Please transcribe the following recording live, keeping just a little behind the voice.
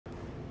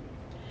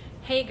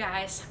Hey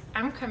guys,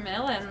 I'm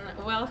Camille and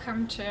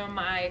welcome to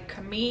my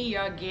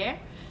CAMIYogA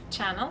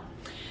channel.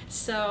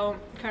 So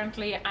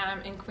currently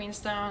I'm in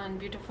Queenstown in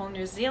beautiful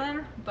New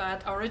Zealand,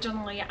 but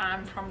originally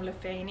I'm from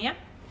Lithuania.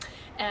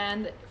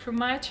 And through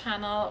my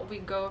channel we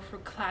go through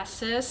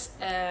classes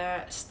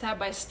step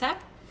by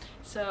step.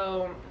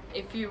 So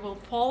if you will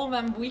follow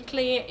them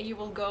weekly, you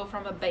will go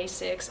from the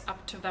basics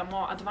up to the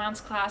more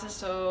advanced classes.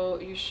 So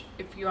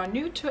if you are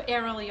new to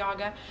aerial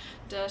yoga,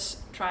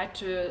 just try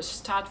to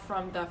start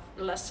from the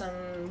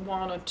lesson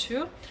 1 or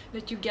 2,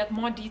 that you get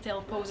more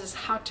detailed poses,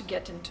 how to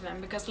get into them,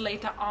 because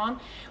later on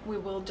we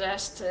will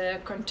just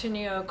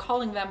continue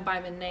calling them by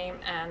the name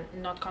and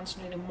not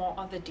concentrating more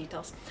on the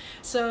details.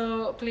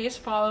 So please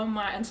follow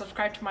and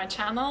subscribe to my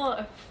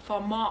channel for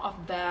more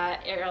of the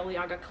aerial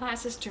yoga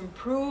classes to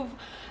improve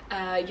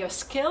your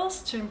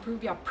skills, to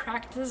improve your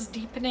practice,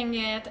 deepening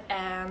it,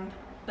 and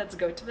let's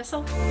go to the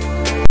soul.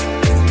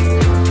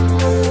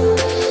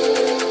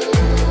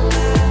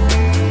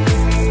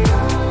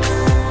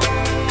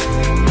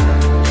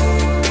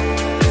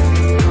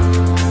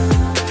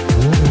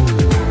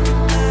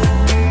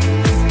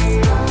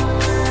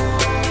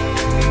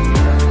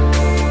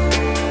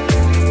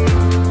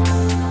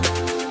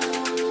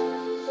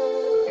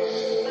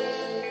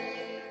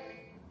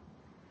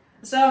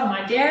 So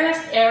my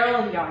dearest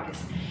aerial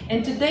yogis,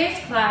 in today's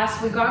class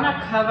we're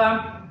gonna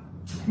cover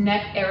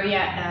neck area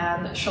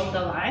and shoulder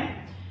line,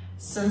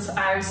 since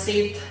I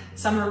received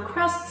some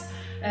requests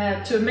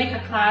to make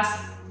a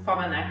class for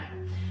my neck.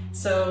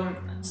 So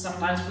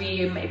sometimes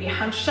we may be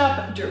hunched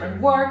up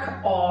during work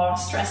or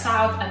stress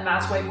out, and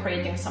that's why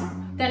creating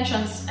some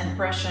tensions and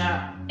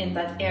pressure in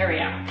that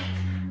area.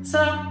 So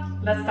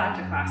let's start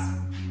the class.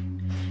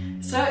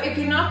 So if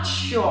you're not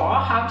sure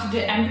how to do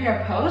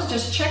embryo pose,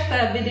 just check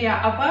the video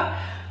above.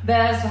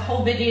 There's a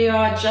whole video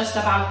just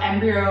about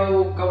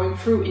embryo going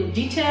through in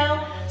detail,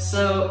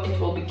 so it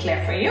will be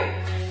clear for you.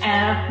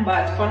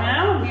 But for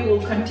now, we will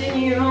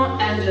continue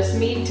and just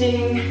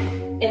meeting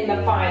in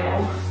the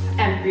final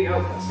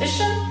embryo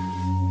position.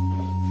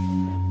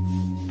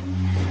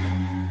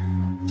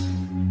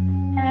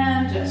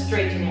 And just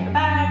straightening your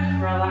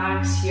back,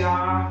 relax your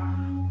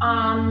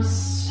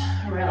arms,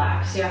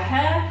 relax your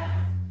head.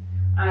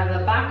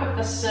 Either back of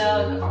the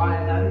silk or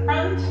either in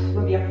front,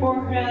 with your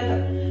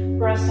forehead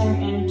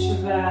pressing into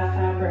the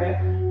fabric,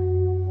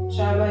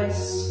 whichever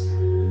is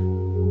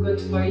good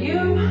for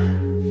you.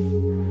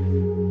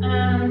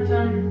 And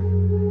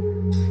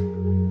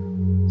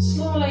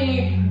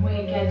slowly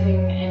we're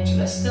getting into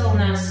the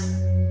stillness,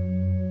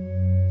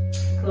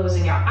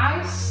 closing your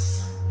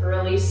eyes,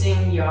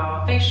 releasing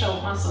your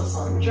facial muscles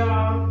on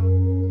jaw,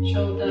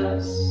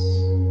 shoulders.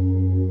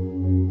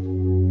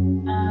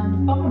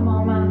 And for a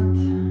moment,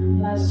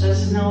 let's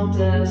just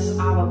notice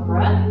our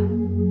breath.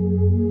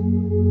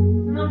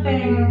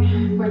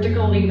 Nothing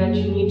particularly that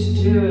you need to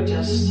do,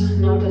 just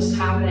notice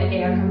how the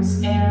air comes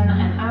in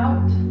and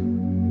out.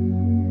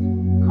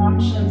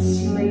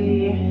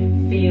 Consciously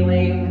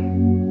feeling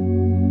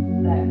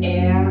the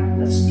air,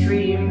 the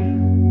stream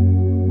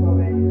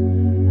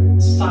moving,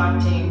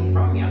 starting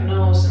from your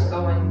nose and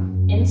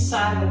going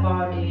inside the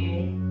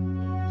body,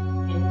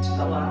 into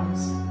the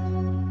lungs,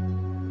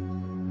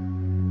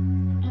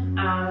 and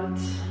out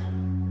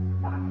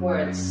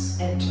backwards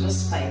into the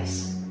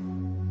space.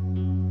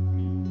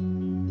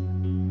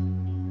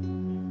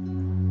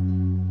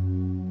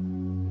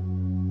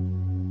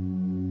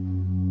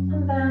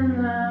 And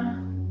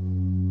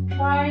then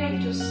try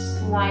to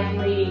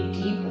slightly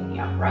deepen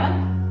your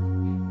breath.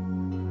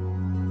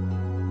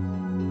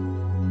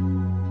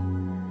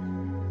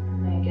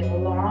 Make it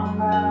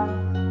longer.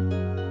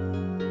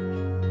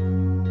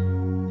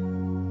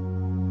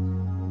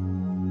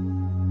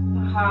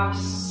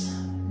 Perhaps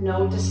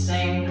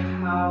noticing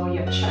how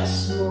your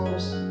chest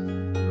moves,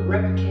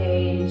 rib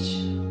cage,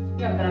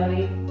 your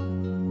belly.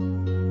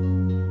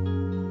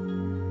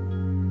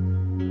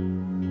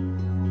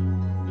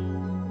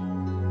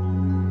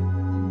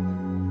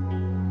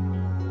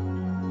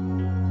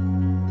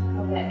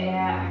 How the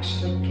air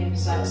actually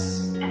gives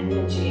us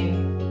energy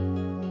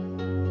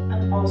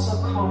and also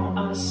calm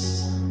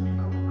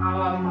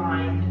our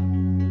mind.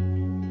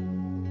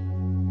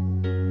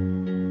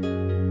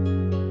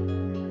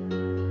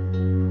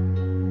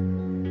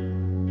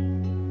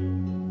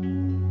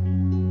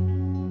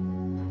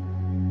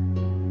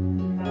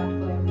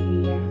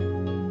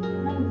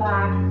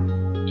 Back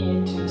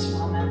into this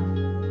moment,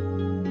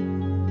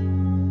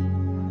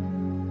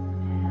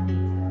 and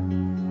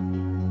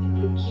if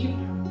we keep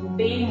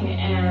being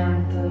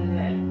and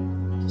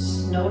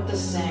just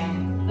noticing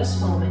this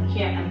moment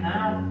here and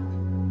now,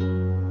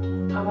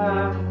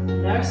 our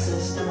nervous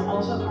system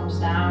also comes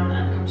down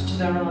and comes to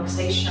the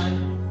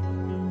relaxation,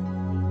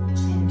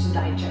 into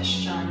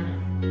digestion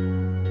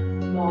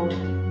mode.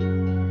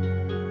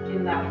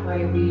 In that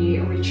way we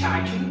are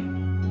recharging,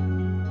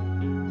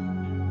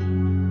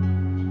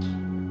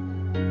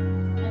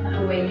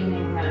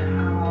 awakening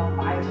our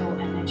vital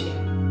energy.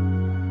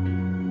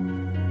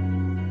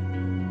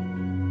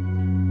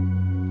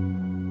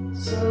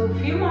 So a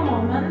few more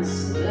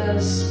moments,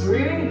 just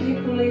breathing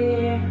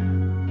deeply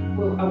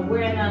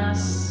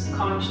awareness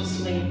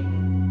consciously.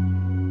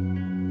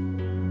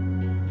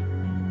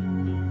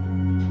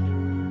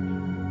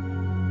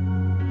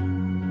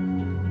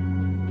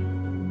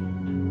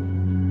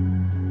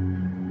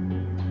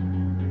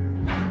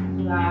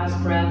 Last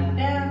breath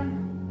in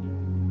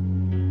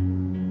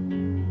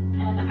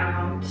and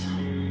out.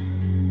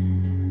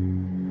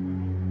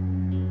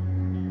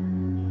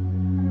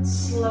 And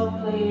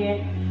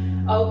slowly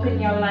open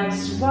your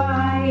legs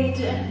wide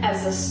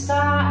as a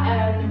star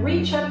and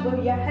reach up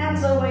with your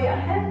hands over your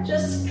head.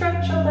 Just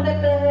stretch a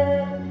little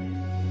bit.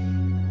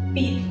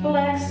 Feet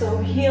flex, so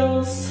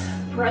heels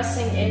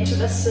pressing into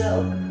the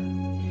silk.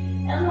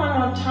 And one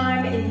more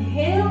time,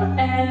 inhale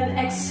and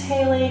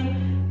exhaling.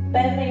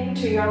 Bending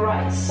to your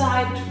right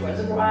side towards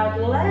the right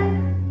leg,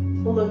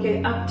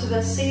 looking up to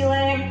the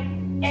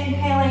ceiling,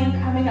 inhaling,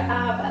 coming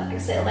up, and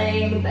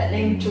exhaling,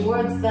 bending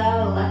towards the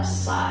left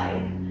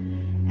side.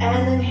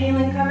 And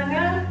inhaling, coming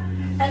up,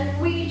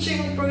 and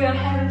reaching through your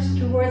hands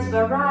towards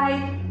the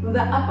right, with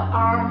the upper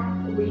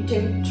arm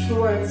reaching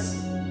towards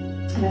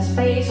the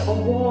space or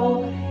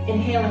wall,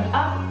 inhaling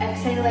up,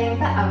 exhaling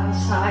the other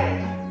side.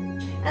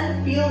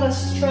 And feel the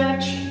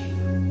stretch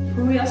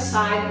through your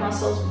side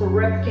muscles,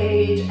 rib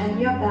cage and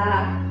your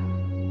back.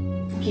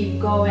 Keep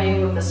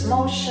going with this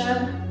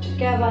motion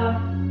together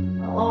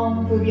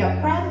along with your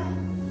breath.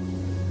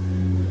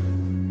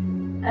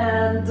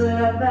 And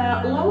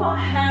the lower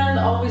hand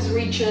always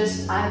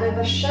reaches either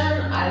the shin,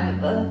 either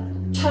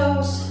the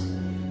toes,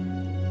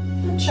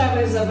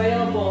 whichever is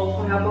available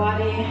for your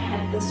body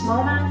at this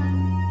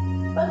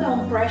moment. But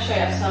don't pressure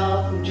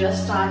yourself, you're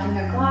just starting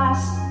a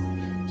class,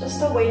 just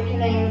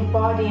awakening the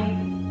body.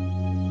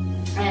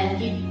 And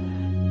keep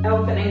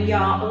opening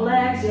your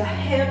legs, your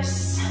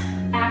hips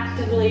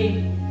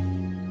actively.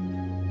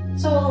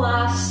 So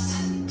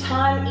last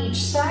time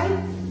each side.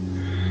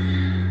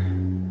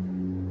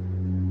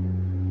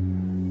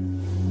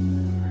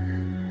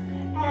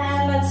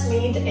 And let's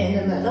meet in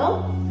the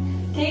middle.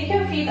 Take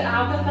your feet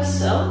out of the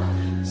silk.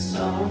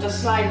 So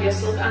just slide your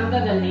silk under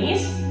the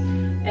knees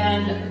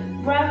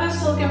and grab the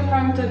silk in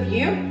front of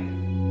you.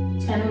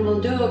 And we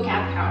will do a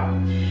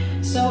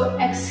cat-cow. So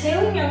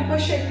exhaling and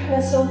pushing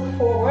the silk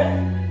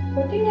forward.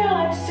 Putting your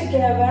legs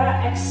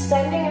together,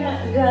 extending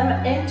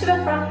them into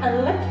the front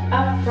and lift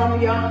up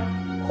from your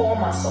core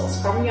muscles,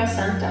 from your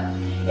center.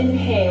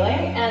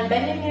 Inhaling and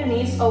bending your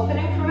knees,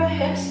 opening through the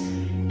hips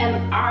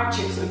and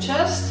arching. So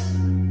chest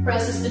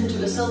presses into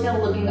the silk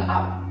and looking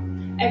up.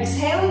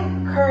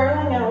 Exhaling,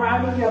 curling and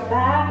rounding your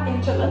back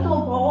into a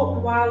little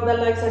ball while the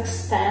legs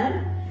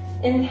extend.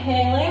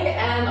 Inhaling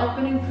and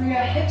opening through your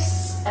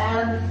hips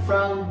and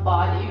front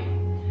body.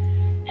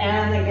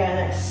 And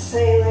again,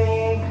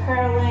 exhaling,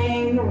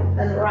 curling,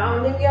 and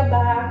rounding your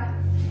back.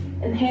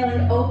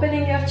 Inhaling,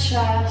 opening your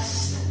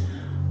chest,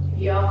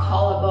 your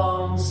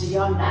collarbones,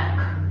 your neck.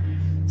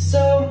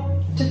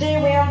 So today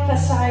we're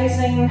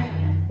emphasizing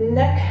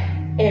neck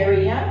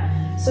area.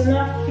 So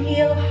now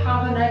feel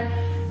how the neck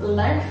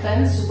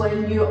lengthens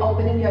when you're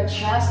opening your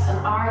chest and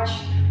arch.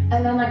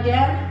 And then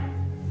again,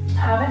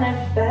 how the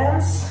neck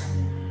bends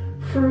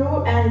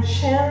through and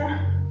chin,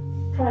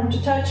 trying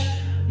to touch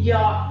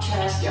your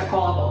chest, your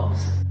collarbones.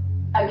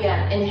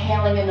 Again,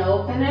 inhaling and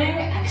opening,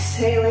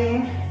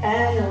 exhaling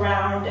and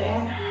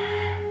rounding.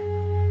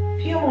 A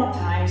few more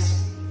times.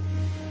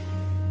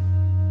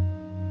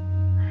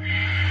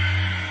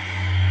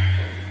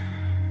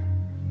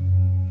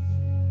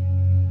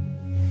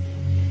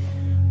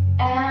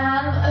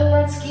 And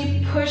let's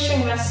keep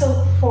pushing the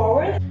silk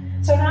forward.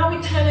 So now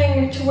we're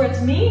turning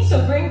towards me.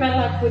 So bring the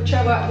leg,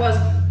 whichever was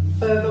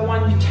the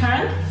one you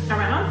turned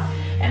around.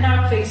 And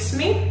now face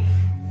me.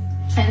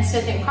 And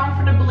sitting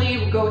comfortably,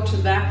 we go to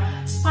the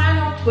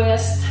spinal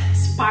twist,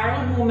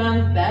 spiral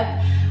movement,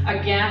 that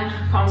again,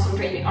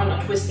 concentrating on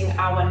not twisting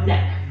our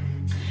neck.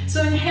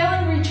 So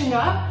inhaling, reaching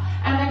up,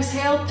 and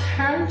exhale,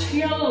 turn to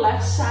your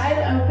left side,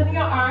 open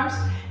your arms,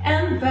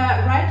 and the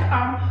right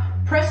arm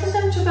presses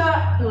into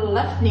the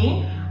left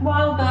knee,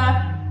 while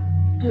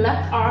the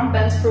left arm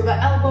bends through the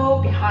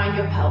elbow behind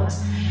your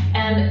pelvis.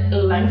 And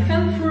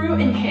lengthen through,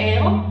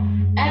 inhale,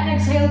 and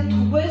exhale,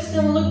 twist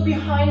and look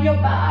behind your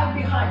back,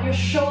 behind your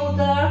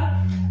shoulder,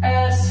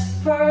 as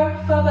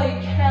further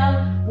you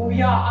can with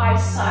your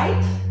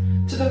eyesight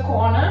to the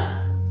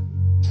corner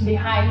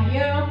behind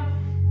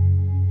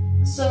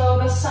you. So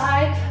the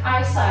side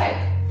eyesight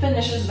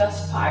finishes the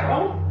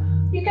spiral.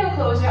 You can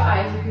close your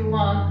eyes if you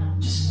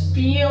want. Just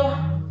feel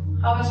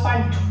how the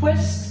spine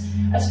twists,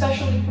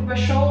 especially through the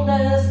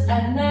shoulders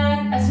and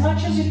neck, as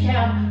much as you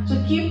can.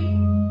 So keep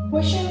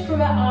pushing through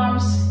the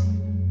arms,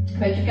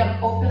 but you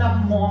can open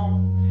up more.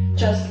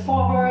 Chest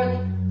forward,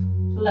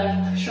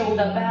 left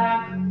shoulder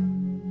back.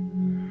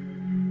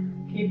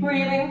 Keep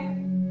breathing.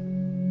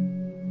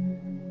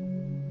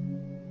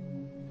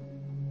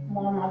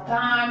 One more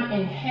time,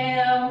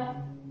 inhale,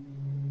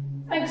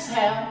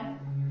 exhale.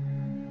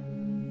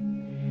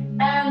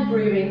 And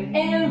breathing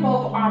in,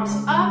 both arms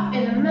up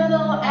in the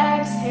middle,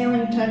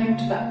 exhaling, turning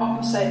to the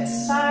opposite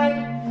side.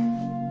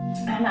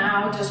 And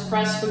now just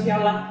press with your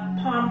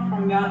left palm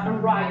from your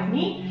right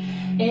knee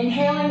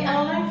Inhaling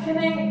and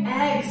lengthening,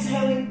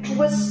 exhaling,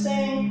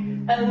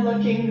 twisting and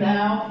looking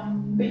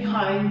down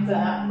behind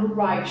the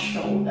right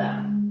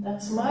shoulder.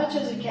 As much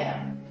as you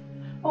can.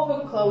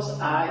 Open closed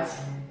eyes.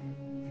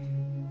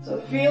 So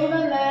feel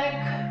the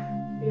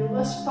neck, feel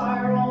the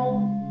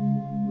spiral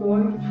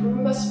going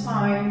through the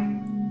spine.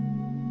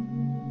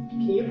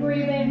 Keep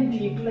breathing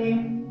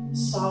deeply,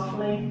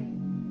 softly.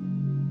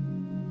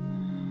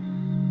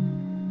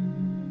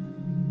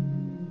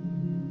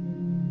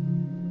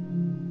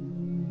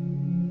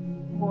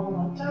 One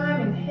more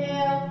time,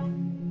 inhale,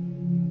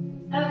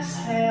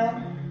 exhale,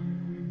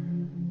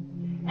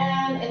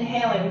 and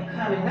inhaling,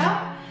 coming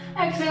up,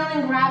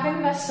 exhaling,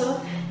 grabbing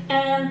vessel,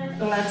 and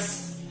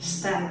let's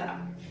stand up.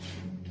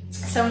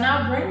 So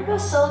now bring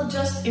vessel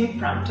just in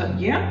front of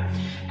you,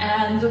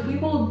 and we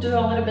will do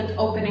a little bit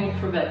opening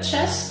through the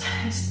chest,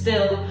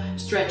 still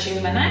stretching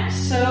the neck.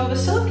 So the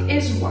silk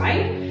is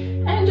wide,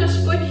 and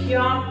just put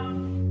your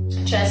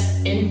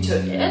chest into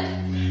it,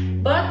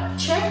 but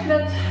check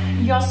that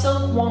your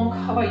silk won't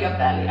cover your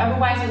belly,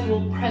 otherwise it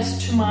will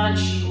press too much,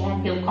 you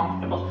won't feel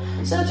comfortable.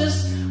 So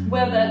just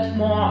wear that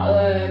more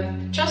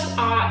chest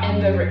R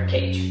and the rib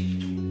cage.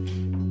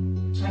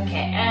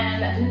 Okay,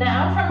 and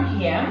now from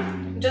here,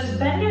 just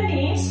bend your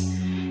knees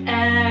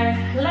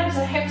and legs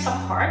and hips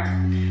apart.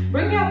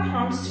 Bring your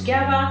palms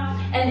together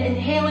and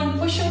inhaling,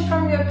 pushing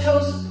from your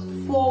toes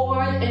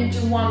forward into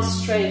one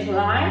straight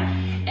line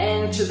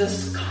and to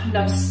this kind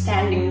of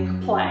standing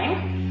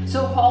plank.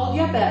 So hold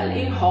your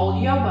belly,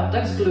 hold your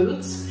buttocks,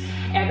 glutes.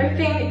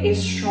 Everything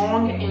is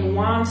strong in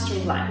one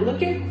straight line.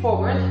 Looking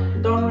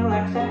forward, don't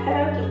relax the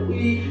head.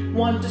 We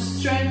want to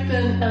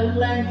strengthen and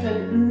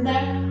lengthen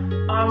neck,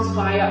 arms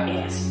via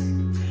ears.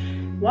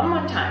 One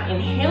more time,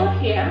 inhale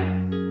here,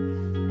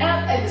 and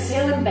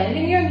exhale,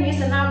 bending your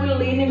knees, and now we're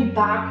leaning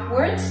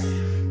backwards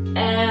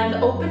and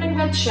opening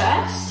the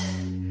chest,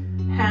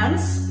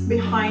 hands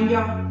behind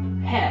your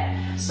head.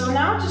 So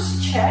now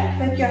just check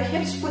that your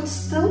hips would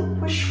still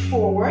push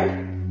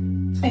forward.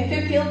 If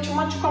you feel too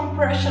much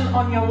compression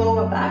on your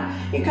lower back,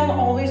 you can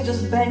always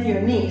just bend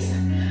your knees.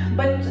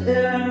 But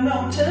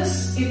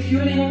notice if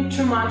you're leaning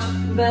too much,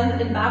 then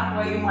in that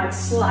way you might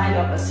slide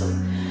over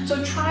some.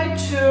 So try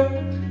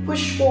to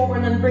push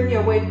forward and bring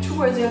your weight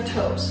towards your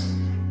toes.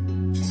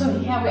 So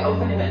here we're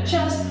opening the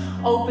chest,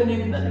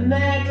 opening the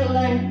neck,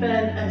 lengthen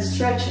and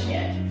stretching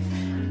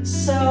it.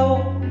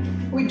 So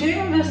we're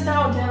doing this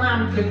now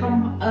dynamically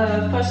from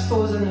first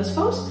pose and this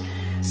pose.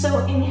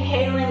 So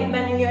inhaling,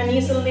 bending your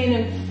knees and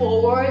leaning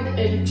forward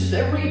into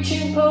the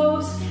reaching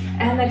pose,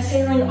 and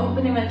exhaling,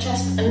 opening the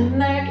chest and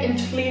neck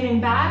into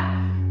leaning back,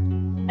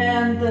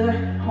 and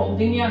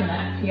holding your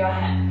neck, your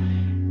head.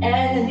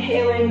 And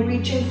inhaling,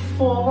 reaching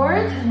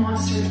forward in one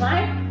straight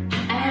line,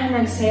 and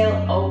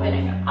exhale,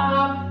 opening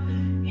up,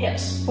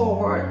 hips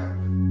forward,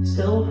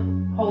 still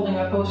holding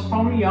a pose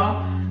from your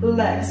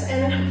legs.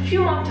 And a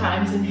few more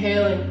times,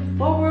 inhaling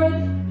forward,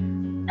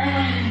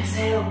 and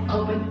exhale,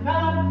 opening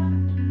up.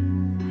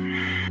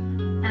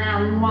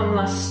 And one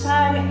last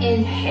time,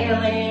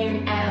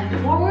 inhaling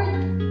and forward,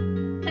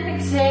 and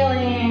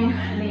exhaling,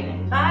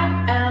 leaning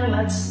back, and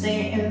let's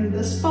stay in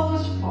this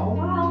pose for a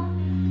while.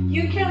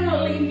 You can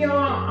leave your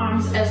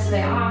arms as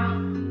they are,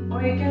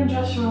 or you can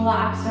just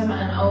relax them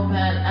and open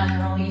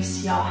and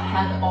release your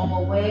head all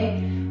the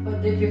way.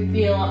 But if you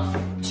feel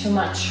too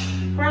much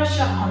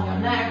pressure on your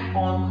neck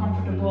or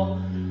uncomfortable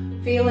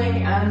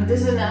feeling and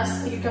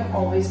dizziness, you can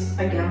always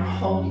again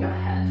hold your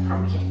head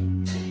from here.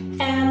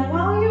 And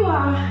while you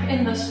are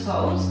in this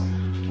pose,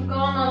 we're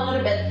going a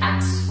little bit at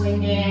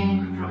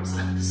swinging from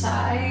side to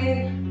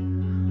side.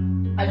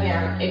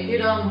 Again, if you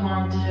don't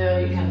want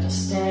to, you can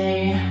just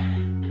stay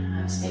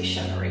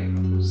stationary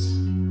pose.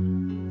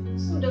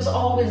 So just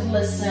always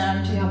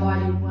listen to your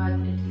body, what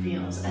it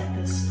feels at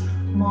this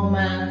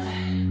moment.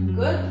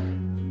 Good.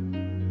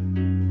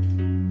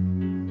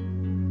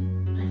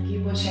 And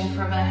keep pushing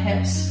from the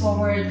hips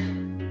forward.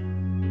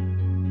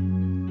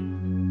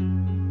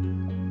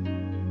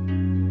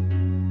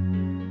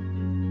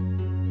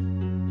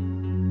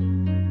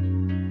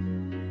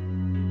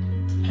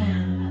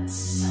 And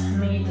let's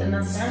meet in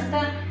the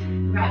center,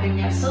 grabbing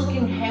your silk,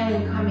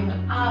 inhaling, coming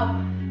up,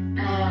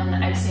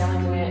 and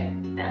exhaling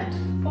with that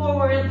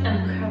forward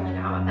and curling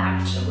our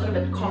back to a little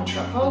bit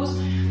contra pose.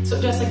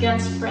 So just again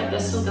spread the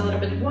silk a little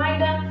bit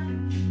wider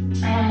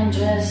and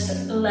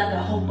just let the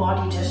whole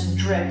body just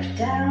drip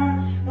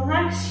down.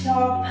 Relax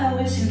your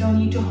pelvis, you don't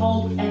need to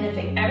hold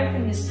anything.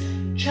 Everything is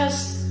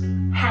just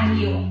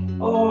hanging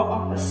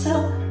off the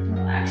silk.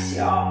 Relax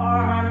your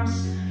arms,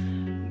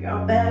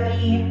 your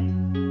belly.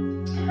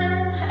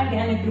 And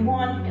again, if you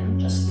want, you can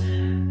just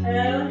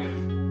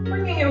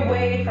bringing your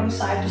weight from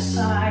side to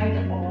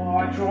side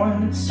or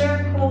drawing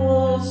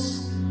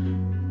circles,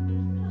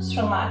 just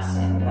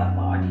relaxing your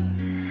body.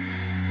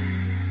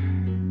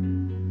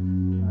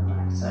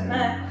 Relax your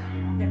neck,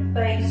 your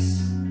face.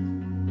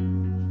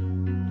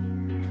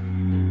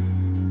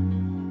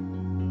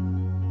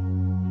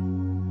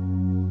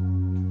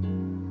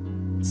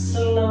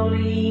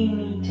 Slowly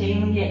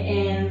meeting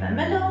in the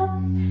middle,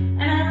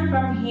 and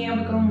from here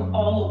we're going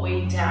all the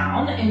way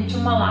down into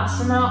into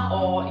Malasana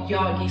or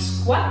yogi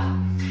squat.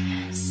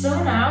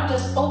 So now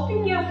just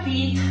open your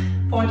feet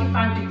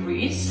 45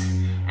 degrees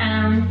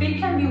and feet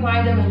can be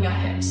wider than your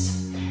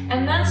hips.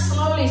 And then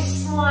slowly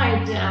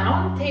slide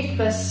down, take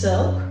the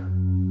silk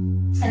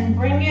and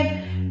bring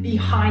it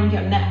behind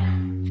your neck.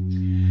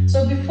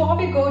 So before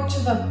we go to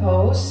the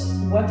pose,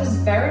 what is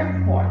very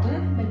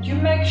important that you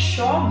make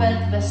sure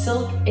that the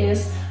silk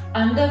is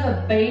under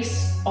the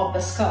base of the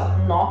skull,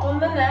 not on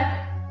the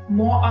neck,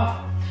 more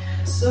up.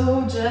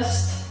 So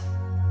just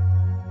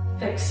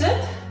fix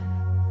it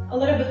a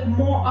little bit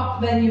more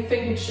up than you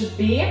think it should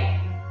be,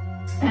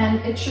 and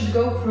it should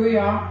go through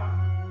your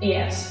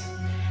ears.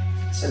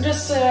 So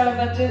just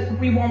that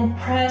we won't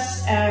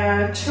press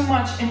too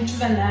much into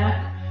the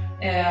neck,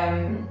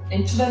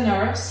 into the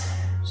nerves.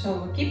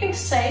 So we're keeping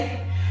safe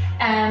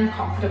and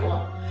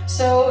comfortable.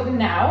 So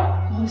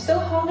now, while still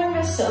holding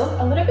the silk,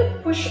 a little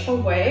bit push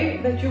away,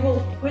 that you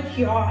will put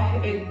your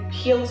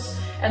heels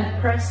and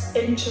press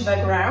into the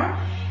ground.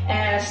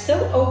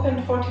 Still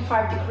open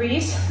 45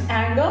 degrees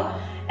angle,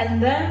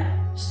 and then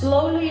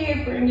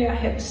slowly bring your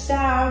hips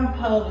down,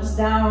 pelvis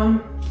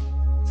down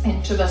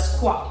into the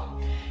squat.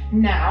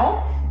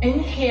 Now, in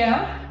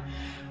here,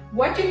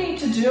 what you need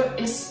to do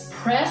is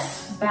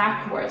press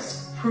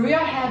backwards through your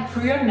head,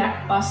 through your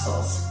neck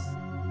muscles.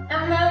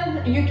 And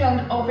then you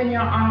can open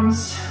your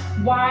arms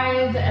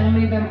wide and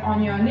leave them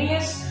on your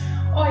knees,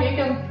 or you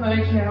can put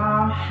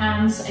your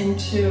hands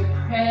into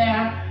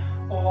prayer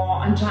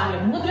or Anjali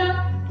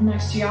Mudra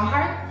next to your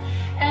heart.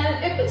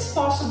 And if it's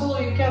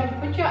possible, you can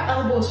put your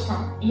elbows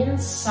from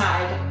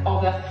inside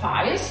of the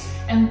thighs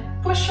and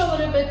push a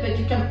little bit, but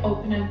you can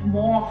open it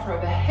more through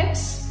the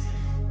hips.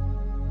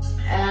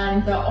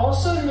 And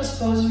also in this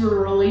pose,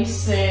 you're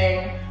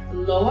releasing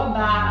lower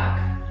back,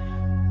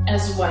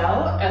 as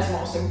well as,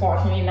 most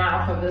importantly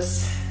now for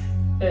this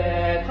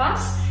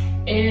class,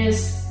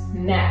 is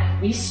neck.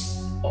 We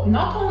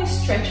not only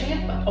stretching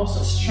it, but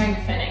also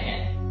strengthening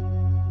it.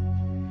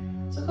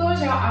 So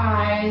close your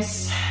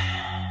eyes,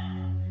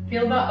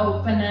 feel the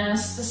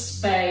openness, the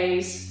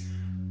space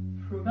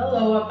through the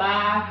lower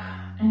back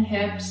and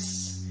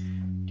hips.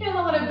 Again,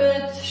 a little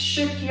bit,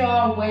 shift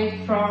your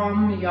weight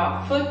from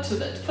your foot to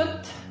that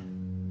foot.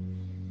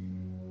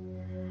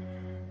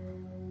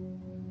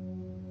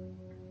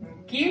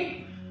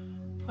 Keep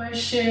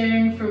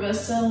pushing through the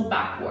silk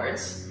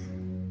backwards.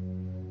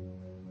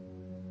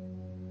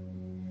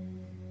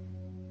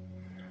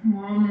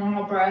 One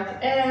more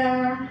breath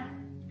in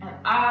and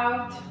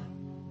out.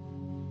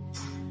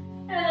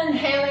 And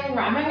inhaling,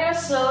 ramming your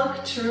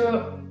silk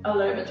to a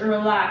little bit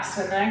relax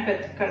the neck,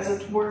 but because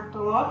it worked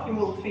a lot, you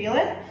will feel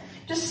it.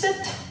 Just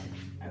sit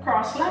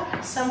across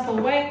leg, simple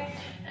way,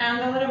 and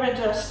a little bit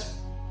just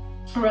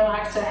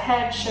relax the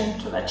head, chin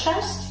to the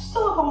chest,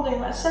 still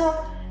holding the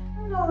silk.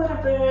 A little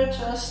bit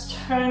just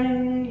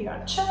turning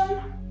your chin,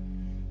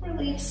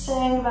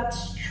 releasing that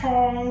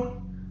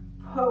strong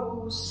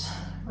pose,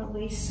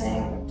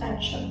 releasing the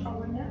tension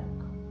from the neck.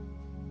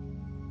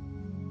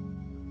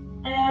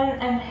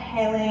 And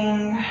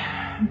inhaling,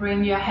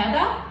 bring your head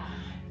up,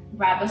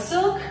 grab a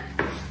silk,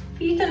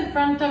 feet in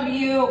front of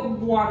you,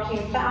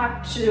 walking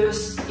back to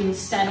in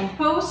standing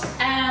pose,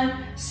 and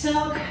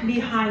silk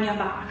behind your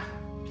back,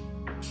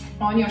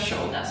 on your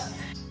shoulders.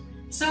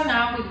 So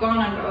now we're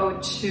gonna go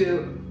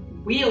to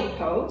wheel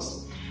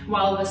pose,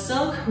 while the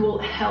silk will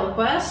help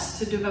us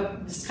to do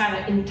this kind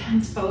of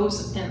intense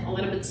pose in a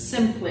little bit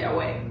simpler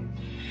way.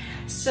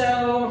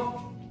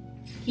 So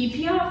keep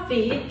your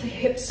feet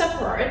hips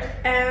apart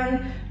and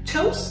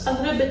toes a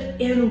little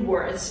bit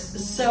inwards.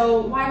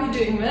 So why are we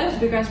doing this?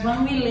 Because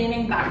when we're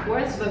leaning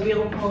backwards, the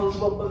wheel pose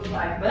will look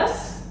like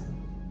this.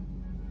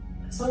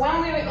 So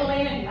when we're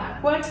leaning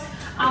backwards,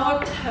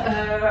 our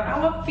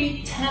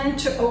feet tend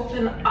to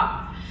open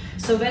up,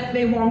 so that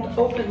they won't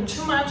open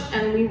too much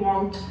and we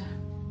won't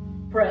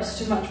press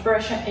too much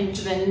pressure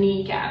into the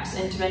kneecaps,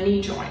 into the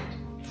knee joint.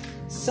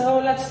 So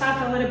let's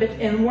start a little bit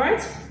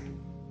inwards.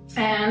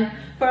 And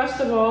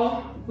first of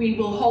all, we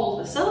will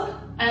hold the silk,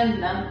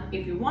 and then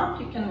if you want,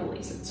 you can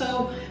release it.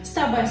 So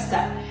step by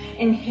step,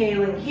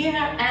 inhaling here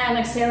and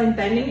exhaling,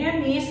 bending your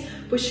knees,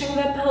 pushing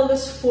the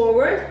pelvis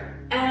forward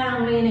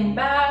and leaning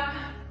back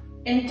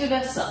into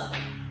the silk.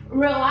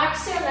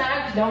 Relax your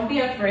neck, don't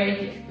be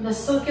afraid, the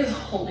silk is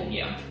holding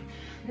you.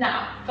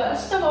 Now,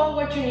 first of all,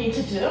 what you need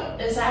to do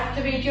is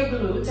activate your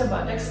glutes, your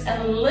buttocks,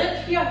 and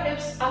lift your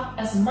hips up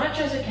as much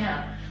as you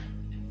can.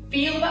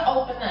 Feel the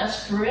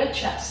openness through your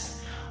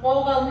chest.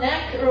 While the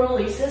neck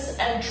releases,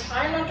 and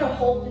try not to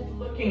hold it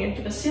looking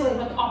into the ceiling,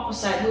 but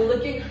opposite, we're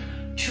looking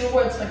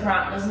towards the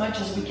ground as much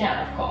as we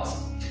can, of course.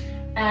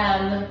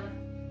 And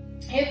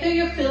if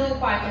you're feeling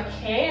quite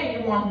okay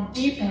and you want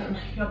to deepen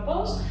your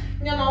pose,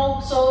 you can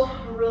also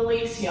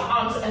release your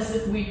arms as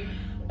if we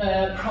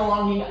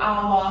prolonging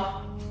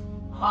our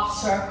half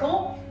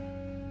circle.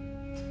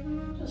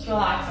 Just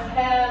relax the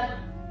head,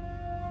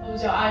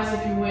 close your eyes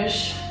if you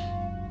wish,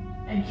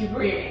 and keep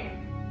breathing.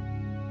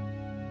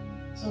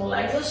 So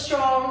legs are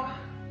strong,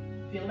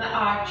 feel the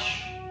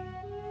arch.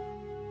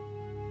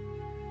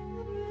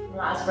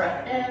 Last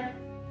breath in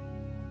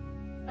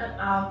and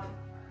out.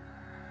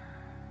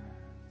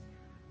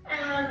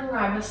 and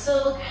grab the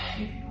silk.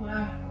 If you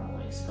have,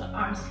 release the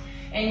arms.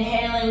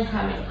 Inhaling,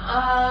 coming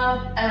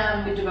up,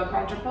 and we do a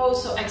quarter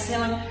pose. So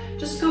exhaling,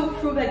 just go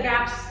through the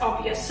gaps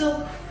of your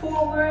silk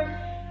forward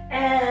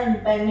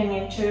and bending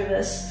into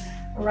this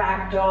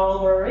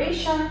ragdoll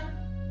variation,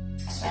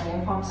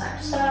 swinging from side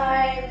to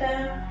side.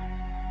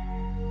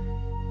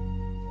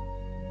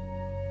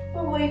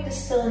 The weight is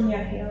still in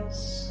your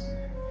heels.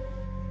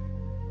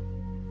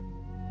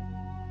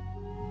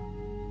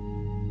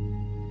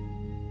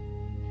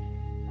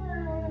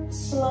 And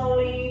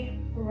slowly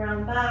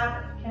round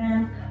back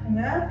and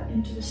coming up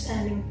into the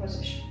standing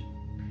position.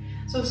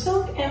 So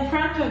silk in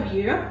front of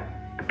you.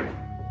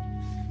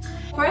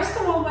 First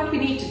of all, what we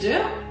need to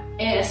do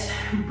is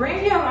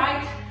bring your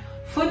right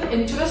foot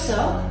into the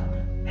silk,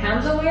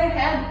 hands over your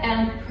head,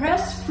 and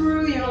press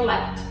through your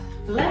left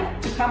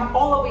leg to come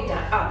all the way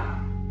down up.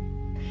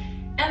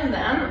 And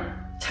then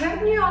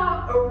turn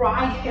your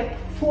right hip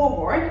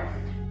forward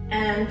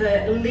and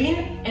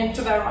lean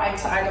into the right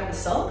side of the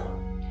silk.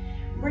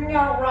 Bring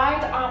your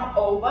right arm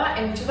over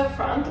into the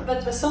front,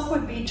 but the silk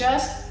would be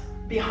just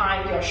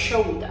behind your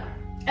shoulder,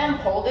 and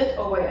hold it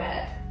over your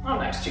head or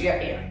next to your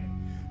ear.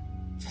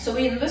 So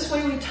in this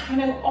way, we're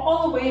turning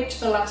all the way to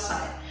the left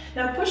side.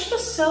 Now push the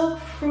silk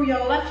through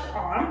your left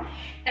arm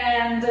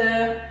and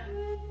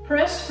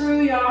press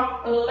through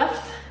your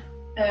left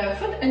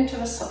foot into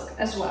the silk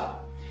as well.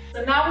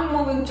 So now we're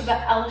moving to the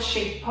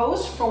L-shaped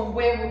pose, from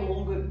where we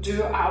will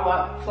do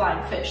our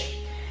flying fish.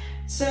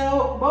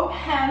 So both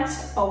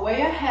hands over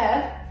your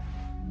head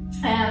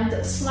and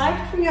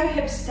slide through your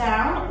hips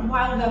down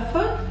while the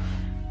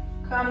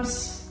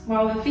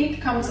feet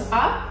comes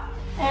up,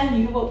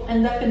 and you will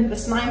end up in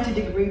this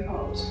 90-degree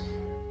pose.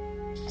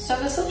 So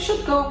the silk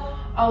should go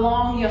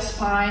along your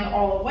spine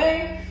all the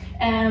way,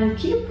 and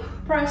keep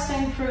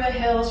pressing through the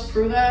heels,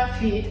 through the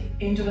feet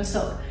into the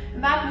silk.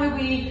 And that way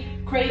we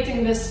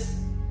creating this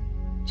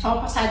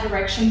opposite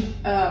direction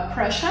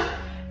pressure,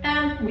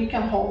 and we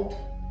can hold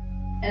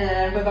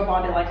with a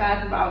body like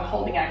that without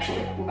holding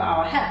actually with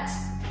our hands.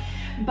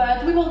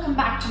 But we will come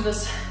back to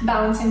this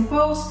balancing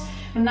pose,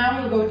 and now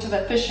we'll go to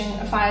the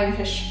flying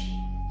fish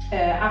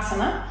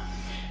asana.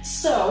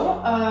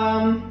 So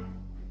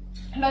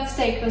let's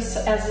take this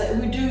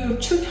as we do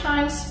 2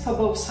 times for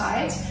both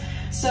sides.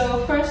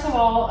 So first of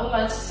all,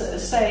 let's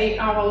say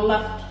our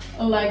left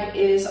leg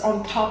is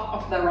on top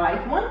of the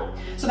right one.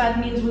 So that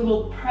means we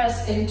will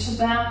press into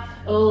the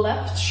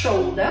left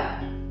shoulder.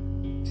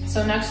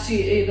 So next to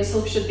you, the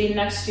silk should be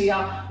next to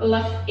your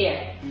left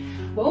ear.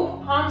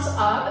 Both arms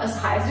up as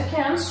high as you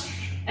can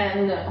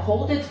and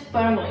hold it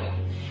firmly.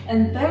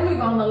 And then we're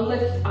gonna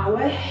lift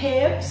our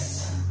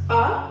hips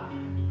up,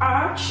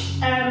 arch,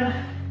 and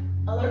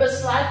a little bit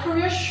slide through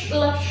your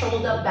left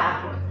shoulder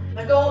backward.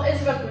 The goal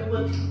is that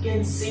we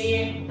can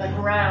see the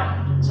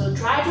ground. So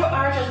try to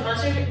arch as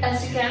much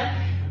as you can.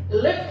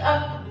 Lift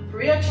up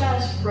through your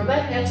chest, through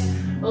the hips,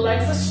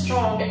 legs are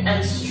strong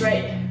and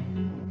straight.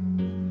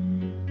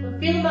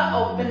 Feel the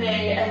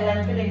opening and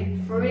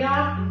lengthening through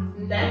your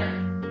neck,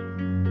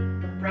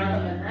 the front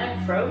of the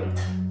neck, throat,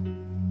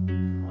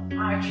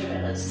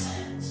 arches,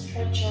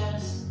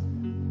 stretches.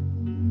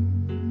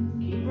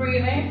 Keep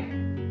breathing.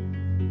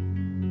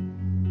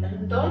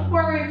 And don't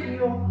worry if you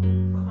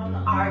can't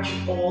arch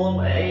all the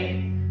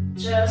way.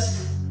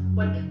 Just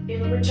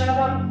in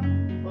whichever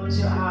pose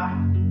you are,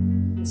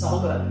 it's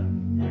all good.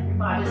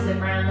 Everybody's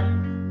different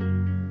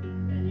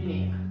and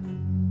unique.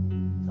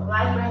 So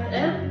light breath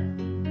in.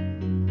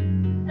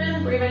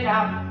 And breathing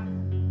out,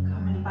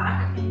 coming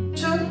back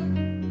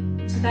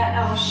into the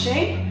L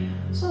shape.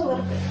 So a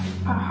little bit,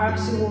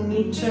 perhaps you will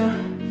need to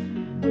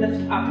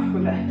lift up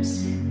through the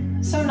hips.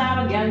 So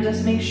now again,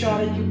 just make sure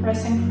that you're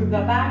pressing through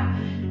the back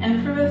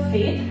and through the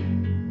feet.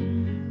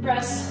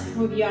 Press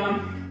with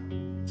your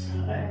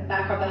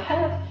back of the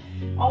head,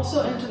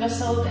 also into the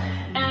silk.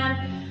 And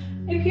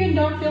if you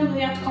don't feel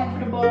yet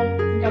comfortable,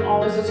 you can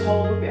always just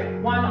hold with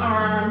your one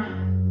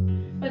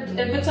arm. But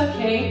if it's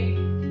okay,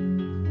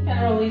 and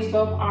release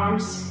both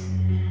arms.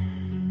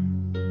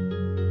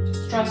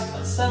 Just trust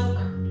the silk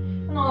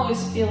and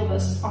always feel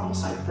this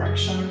opposite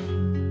direction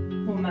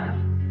movement.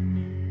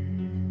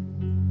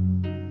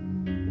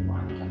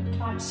 One can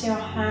clasp your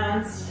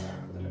hands,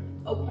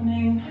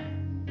 opening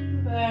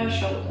the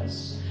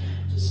shoulders.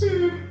 Just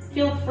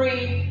feel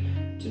free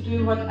to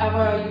do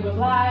whatever you would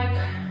like,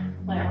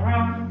 lay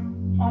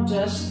around, or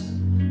just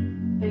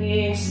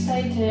be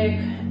static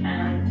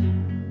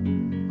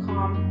and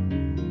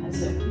calm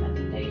as if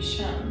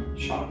meditation,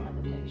 short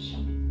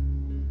meditation.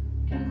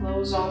 You can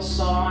close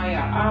also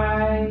your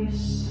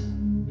eyes.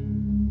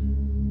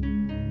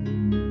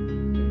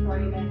 Keep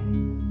breathing.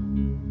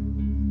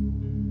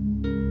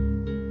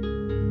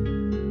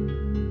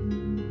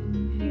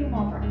 A few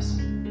more breaths.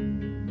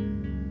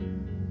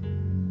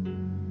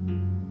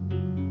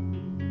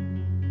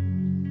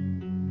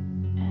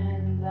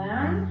 And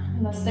then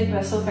let's take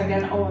the silk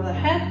again over the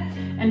head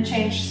and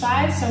change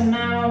sides. So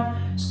now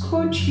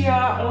scooch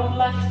your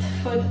left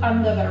foot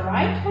under the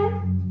right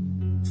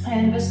one,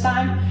 and this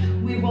time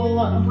we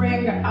will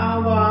bring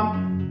our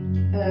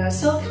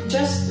silk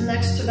just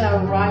next to the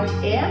right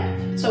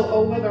ear, so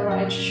over the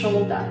right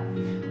shoulder.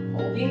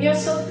 Holding your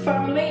silk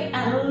firmly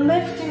and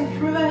lifting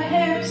through the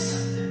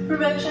hips, through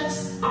the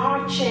chest,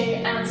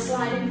 arching and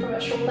sliding through the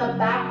shoulder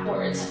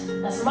backwards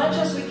as much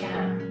as we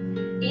can,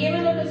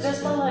 even if it's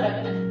just a little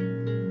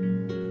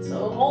bit.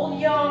 So hold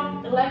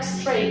your legs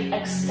straight,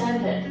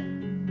 extended,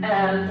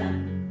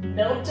 and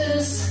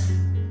notice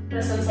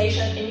the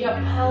sensation in your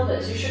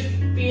pelvis. You should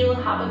feel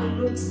how the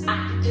glutes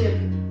active,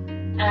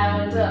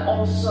 and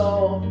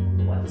also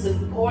what is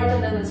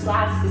important in this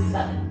class is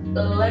that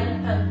the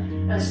lengthen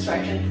and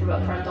stretching through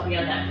the front of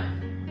your neck.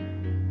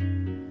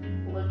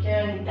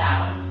 Looking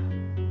down.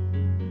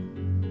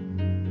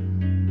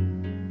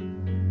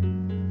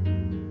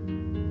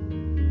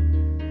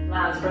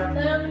 Last breath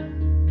in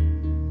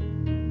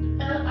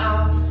and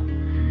out.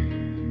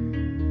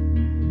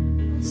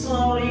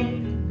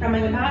 Slowly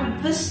coming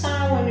back. This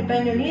time when you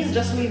bend your knees,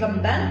 just leave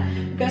them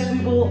bent, because we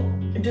will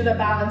do the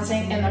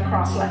balancing in a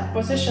cross-legged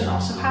position,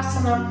 also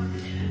hasana.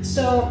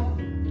 So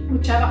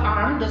whichever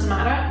arm, doesn't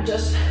matter,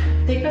 just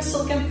take the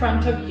silk in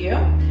front of you,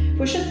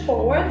 push it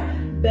forward,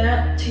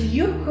 but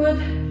you could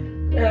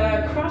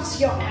cross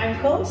your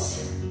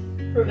ankles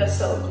through the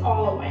silk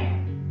all the way.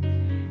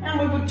 And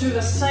we would do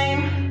the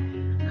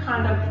same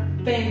kind of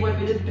thing what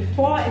we did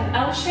before in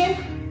L shape,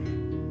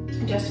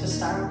 just this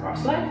time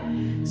cross leg.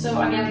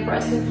 So again,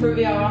 pressing through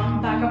your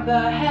back of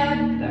the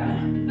head,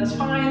 the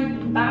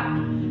spine, back,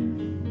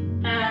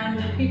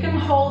 and you can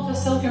hold the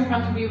silk in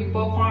front of you with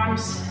both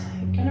arms.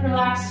 You can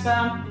relax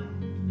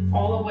them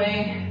all the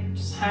way,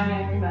 just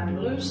hanging them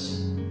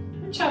loose,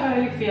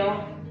 whichever you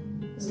feel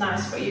is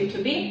nice for you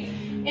to be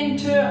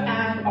into,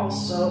 and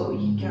also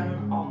you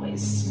can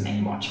always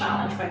make more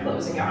challenge by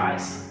closing your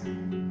eyes.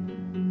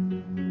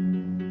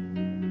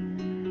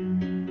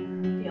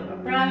 Feel the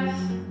breath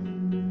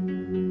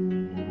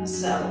and the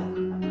silk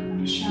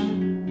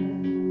connection.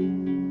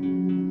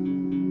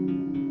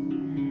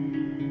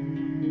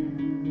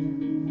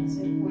 As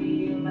if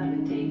we were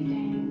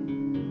meditating.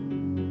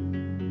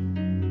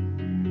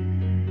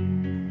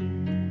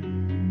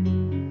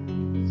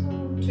 So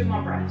 2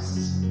 more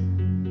breaths.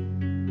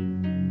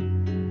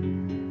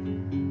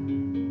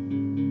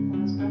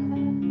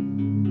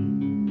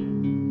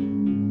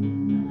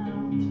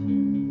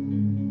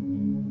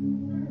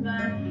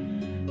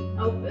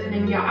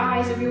 Opening your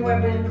eyes if you were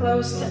being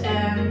closed,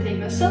 and take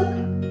the silk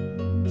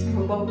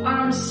with both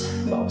arms,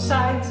 both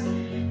sides,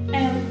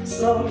 and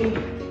slowly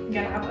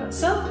get out the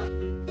silk.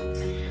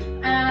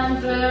 And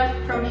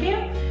from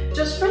here,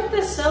 just bring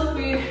the silk.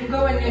 We're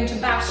going into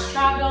back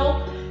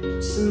straddle,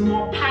 some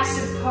more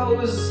passive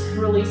pose,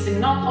 releasing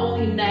not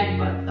only neck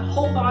but the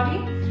whole body.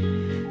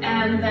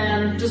 And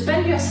then just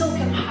bend your silk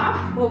in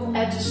half, both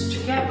edges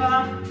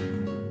together.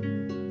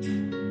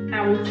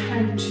 I will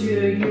turn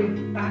to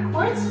you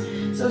backwards.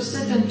 So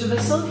sit into the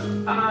silk.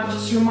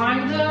 Just a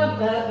reminder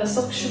that the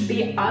silk should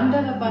be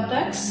under the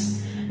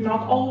buttocks,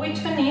 not all the way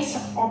to the knees,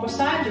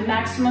 opposite, the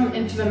maximum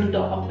into the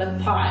middle of the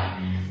thigh.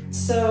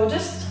 So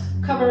just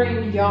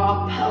covering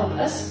your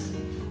pelvis,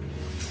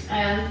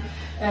 and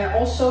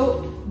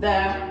also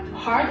the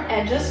hard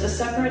edges, the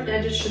separate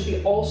edges should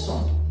be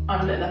also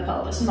under the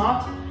pelvis,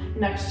 not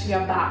next to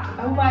your back.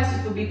 Otherwise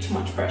it will be too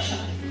much pressure.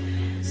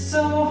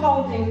 So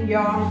holding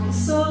your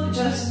silk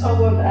just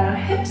over the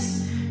hips,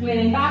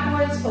 leaning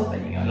backwards,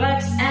 opening your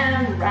legs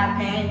and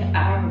wrapping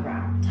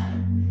around.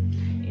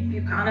 If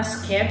you're kind of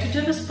scared to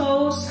do this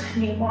pose,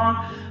 need more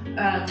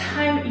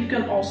time, you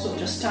can also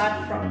just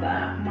start from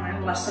my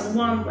lesson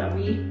 1 where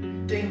we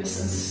doing this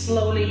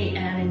slowly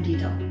and in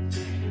detail.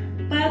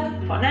 But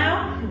for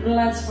now,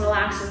 let's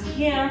relax in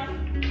here.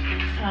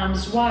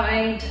 Arms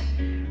wide,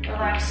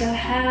 relax your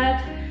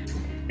head.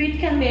 Feet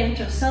can be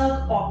into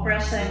silk or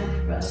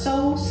pressing the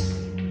soles.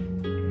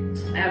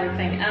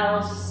 Everything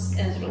else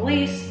is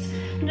released.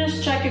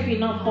 Just check if you're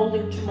not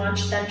holding too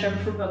much tension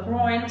through the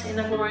groins,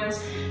 inner groins.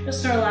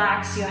 Just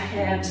relax your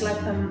hips, let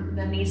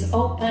the knees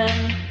open.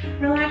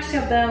 Relax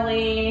your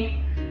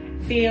belly.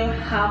 Feel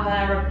how the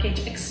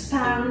ribcage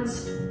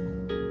expands.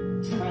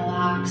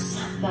 Relax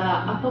the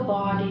upper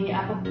body,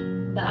 upper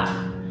back.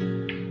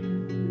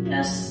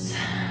 Just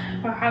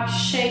perhaps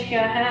shake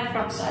your head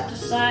from side to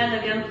side.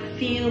 Again,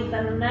 feel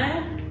the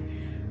neck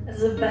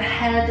as if the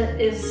head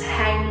is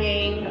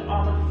hanging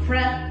on a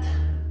thread.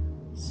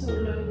 So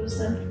loose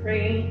and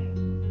free.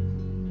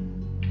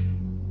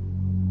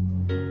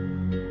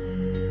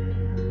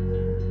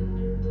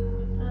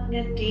 And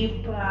get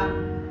deeper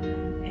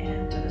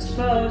into this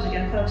pose. You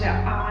can close your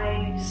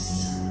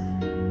eyes.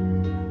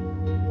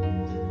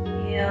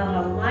 Feel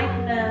the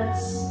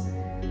lightness.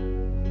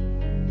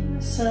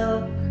 The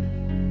silk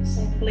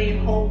simply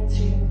holds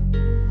you.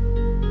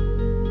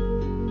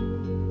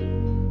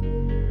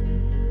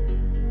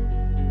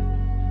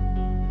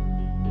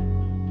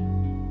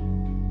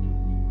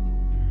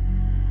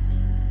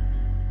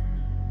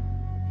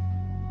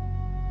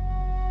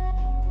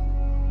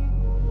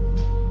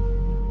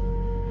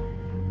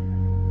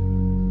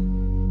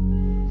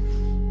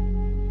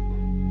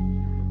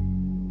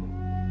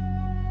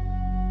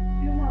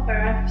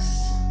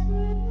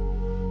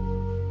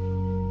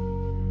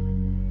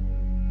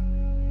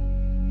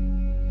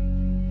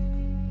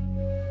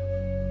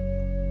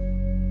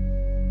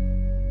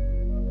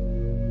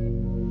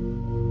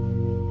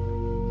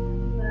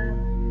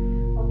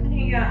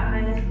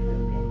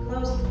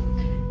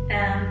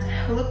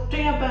 look to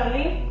your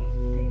belly.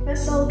 Take the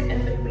silk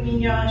in between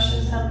your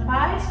shins and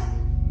thighs.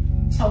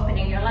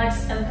 Opening your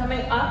legs and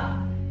coming up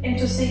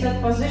into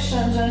seated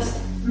position.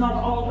 Just not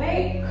all the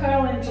way.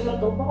 Curl into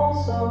little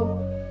ball, so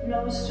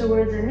nose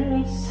towards the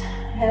knees,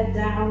 head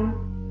down,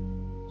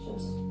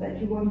 just that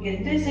you won't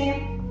get dizzy.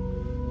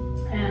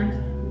 And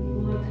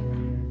we would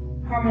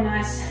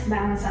harmonize,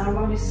 balance our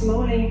body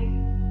slowly.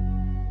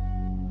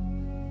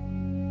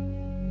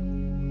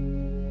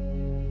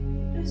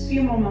 Just a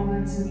few more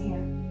moments in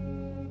here.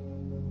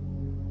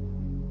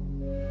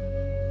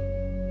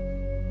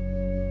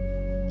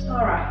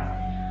 All right.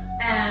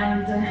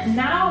 And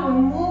now we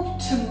move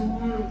to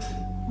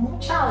more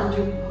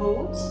challenging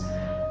pose.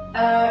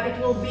 It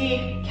will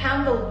be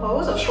candle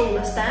pose or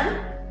shoulder stand.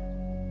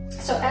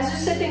 So as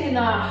you're sitting in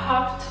a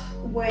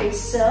halfway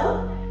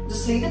sill,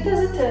 just leave it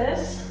as it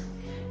is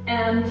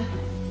and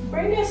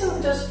bring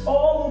yourself just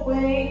all the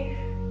way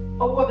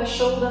over the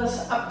shoulders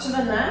up to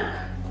the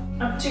neck,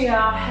 up to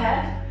your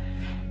head,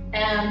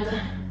 and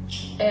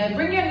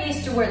bring your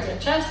knees towards your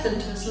chest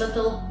into this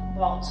little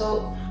ball.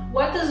 So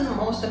what is the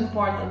most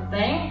important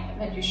thing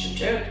that you should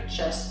do?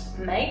 Just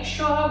make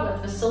sure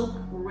that the silk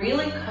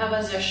really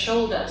covers your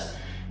shoulders,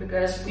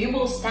 because we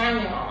will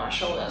standing on our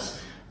shoulders.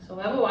 So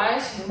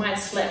otherwise you might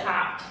slip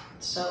out.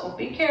 So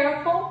be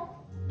careful.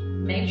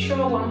 Make sure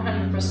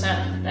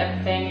 100%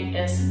 everything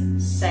is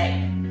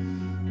safe.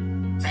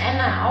 And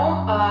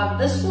now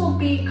this will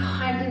be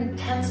kind of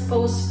intense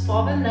pose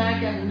for the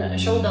neck and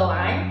shoulder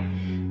line.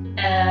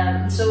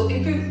 So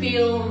if you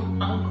feel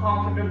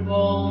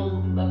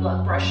uncomfortable, the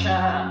blood pressure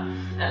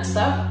and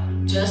stuff,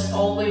 just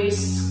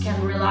always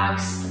can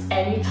relax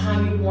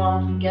anytime you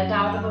want, get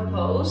out of a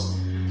pose.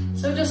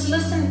 So just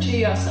listen to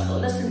yourself,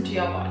 listen to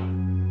your body.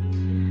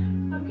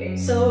 Okay,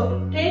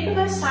 so take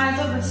the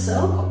sides of the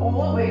silk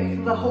all the way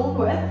through the whole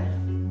width.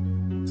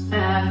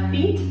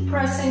 Feet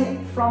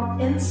pressing from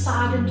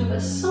inside into the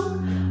silk,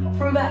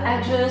 through the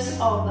edges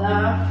of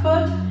the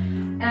foot,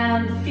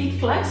 and feet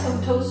flex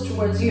and toes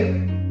towards you.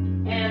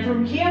 And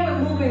from here we're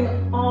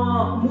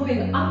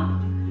moving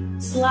up,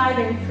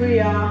 sliding through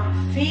your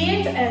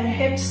feet and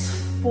hips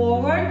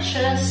forward,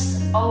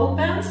 chest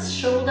opens,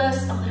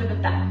 shoulders a little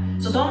bit down.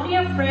 So don't be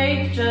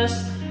afraid,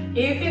 just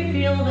if you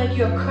feel that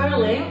you're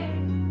curling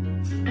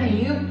and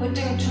you're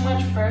putting too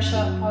much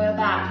pressure for your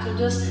back, so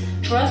just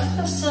trust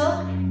the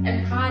silk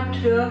and try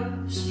to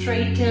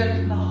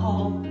straighten the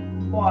whole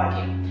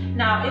body.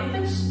 Now if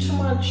it's too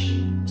much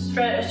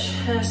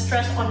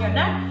stress on your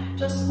neck,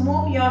 just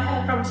move your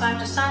head from side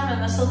to side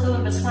and the silk a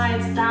little bit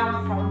slides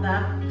down from the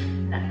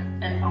neck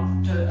and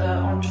onto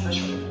the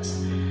shoulders.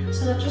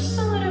 So just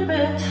a little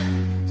bit,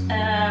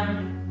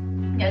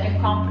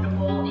 getting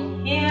comfortable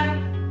in here.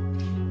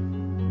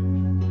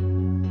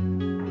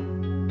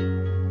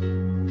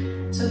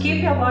 So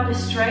keep your body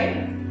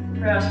straight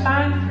through your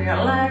spine, through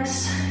your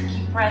legs.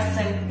 Keep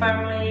pressing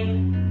firmly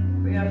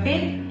through your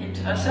feet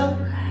into the silk.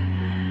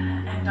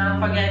 And don't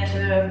forget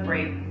to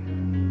breathe.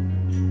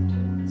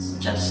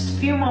 Just a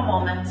few more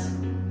moments.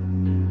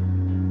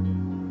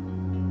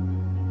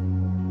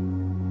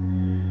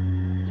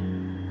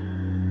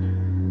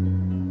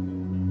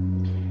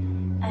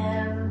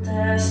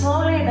 And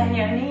slowly bend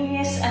your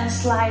knees and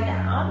slide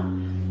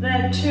down.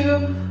 There are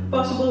two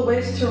possible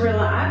ways to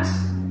relax.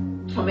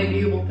 Or maybe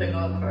you will think,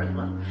 oh, third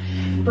one.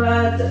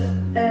 But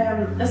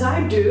as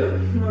I do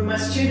with my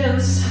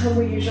students,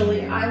 we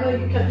usually either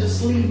you can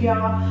just leave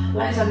your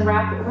legs and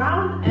wrap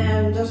around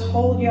and just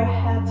hold your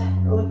head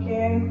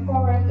looking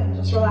forward and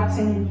just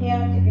relaxing in here,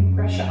 taking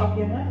pressure off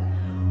your neck.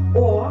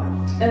 Or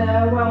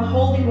while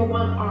holding with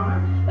one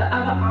arm, the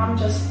other arm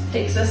just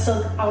takes the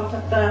silk out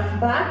of the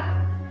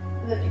back,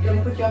 that you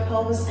can put your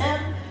pelvis in,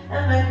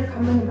 and then you're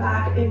coming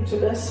back into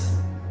this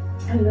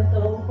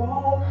little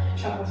ball,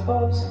 child's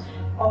pose.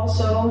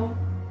 Also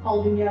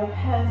holding your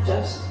head,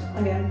 just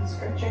again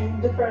stretching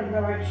different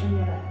direction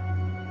your neck.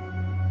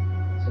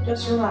 So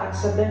just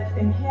relax a bit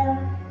in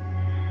here.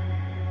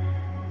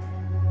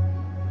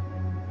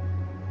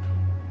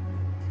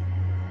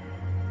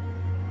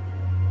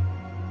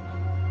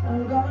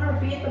 I'm gonna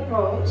repeat the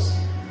pose.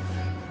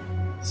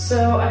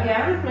 So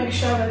again, make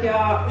sure that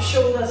your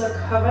shoulders are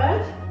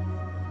covered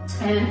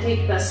and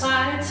take the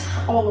sides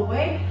all the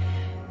way.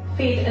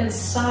 Feet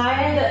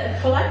inside,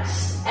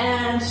 flex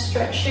and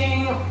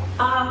stretching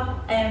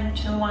up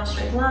into one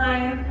straight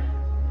line.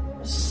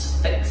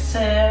 Just fix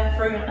it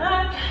through your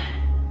neck.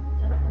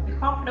 Then it'll be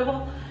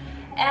comfortable.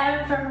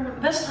 And from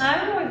this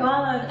time, we're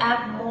gonna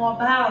add more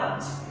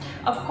balance.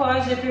 Of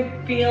course, if you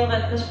feel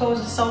that this pose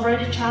is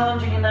already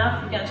challenging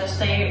enough, you can just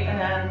stay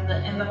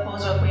in the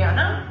pose that we are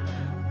now.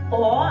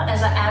 Or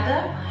as an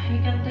adder, you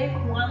can take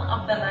one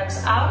of the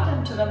legs out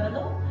into the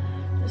middle.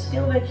 Just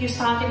feel that you're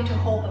starting to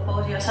hold the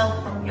pose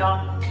yourself from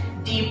your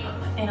deep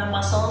inner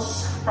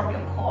muscles, from your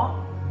core.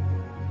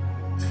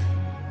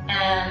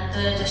 And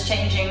just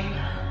changing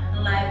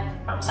leg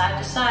from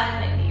side to side,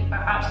 maybe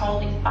perhaps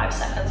holding 5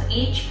 seconds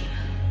each.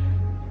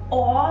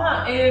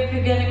 Or if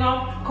you're getting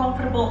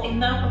comfortable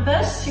enough with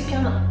this, you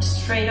can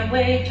straight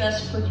away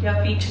just put your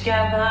feet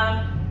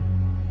together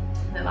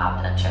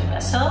without touching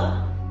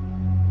yourself.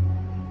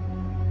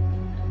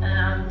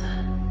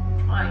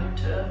 trying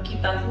to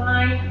keep that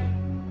line.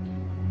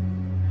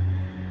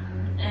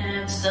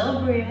 And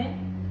still breathing.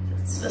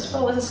 This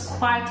pose is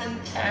quite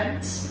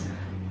intense.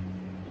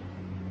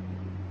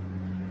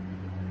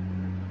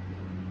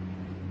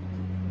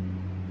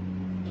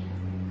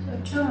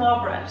 So 2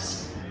 more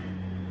breaths.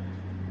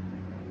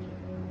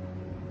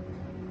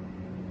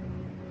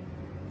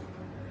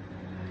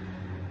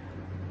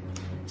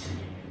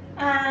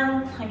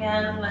 And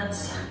again,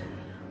 let's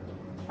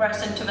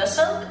press into the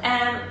silk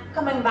and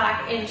coming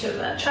back into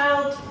the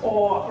child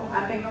or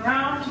wrapping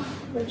around,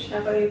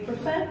 whichever you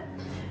prefer.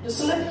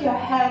 Just lift your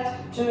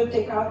head to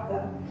take out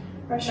the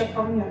pressure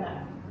from your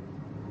neck.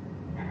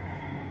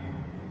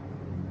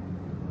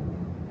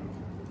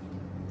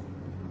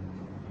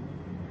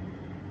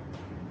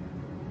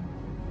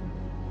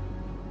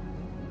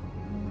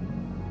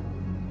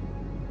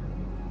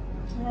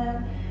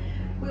 And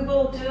we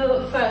will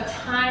do for a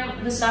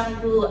time, this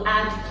time we will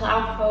add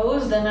plow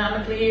pose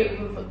dynamically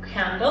with a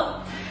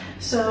candle.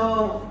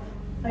 So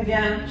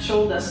again,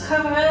 shoulders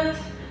covered,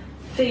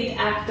 feet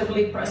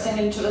actively pressing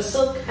into the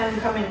silk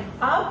and coming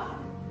up.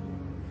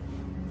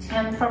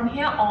 And from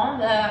here on,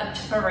 the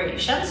 2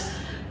 variations.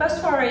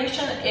 First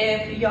variation,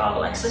 if your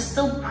legs are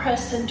still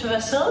pressed into the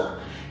silk,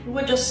 you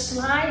would just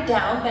slide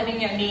down, bending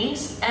your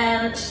knees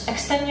and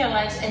extend your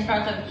legs in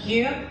front of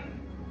you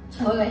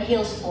with the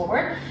heels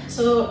forward.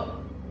 So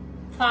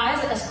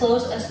thighs as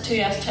close to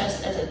your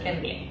chest as it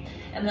can be.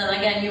 And then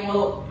again, you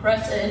will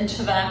press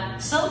into the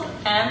silk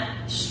and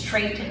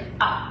straighten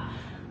up.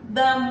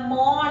 The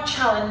more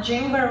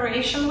challenging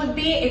variation would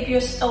be if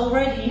you're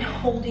already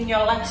holding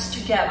your legs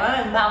together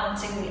and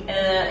balancing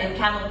in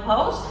camel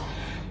pose.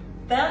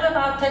 Then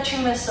without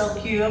touching the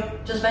silk, you're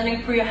just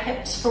bending through your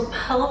hips for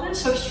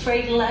pelvis, so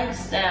straight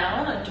legs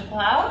down into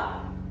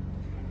plow.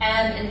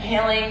 And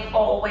inhaling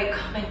all the way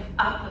coming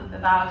up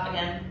without,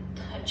 again,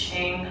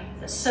 touching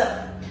the silk.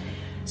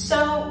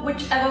 So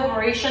whichever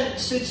variation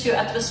suits you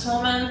at this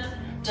moment,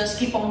 just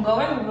keep on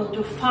going. We will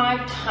do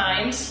 5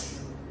 times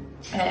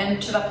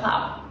into the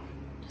plow.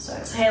 So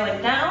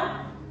exhaling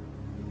down,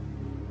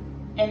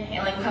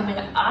 inhaling coming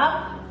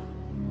up,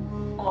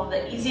 or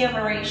the easier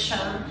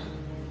variation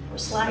for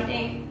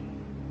sliding,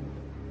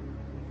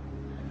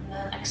 and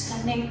then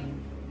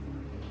extending.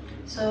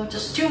 So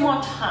just 2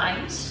 more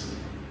times.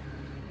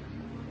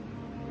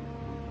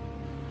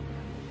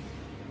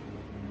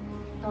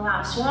 The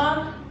last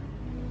one.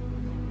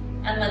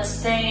 And let's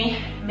stay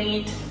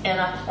meet in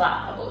a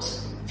plow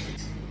pose.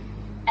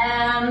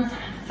 And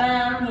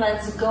then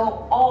let's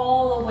go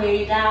all the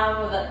way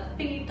down with the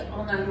feet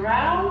on the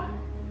ground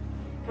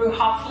through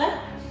half lift.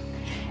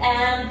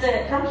 And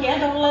from here,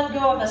 don't let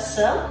go of the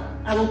silk.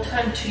 I will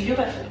turn to you,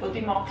 but it will be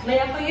more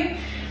clear for you.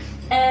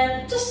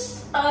 And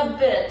just a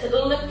bit,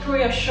 lift through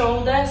your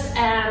shoulders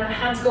and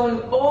hands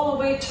going all the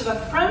way to the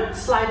front,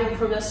 sliding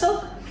through the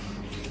silk.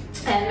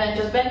 And then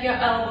just bend your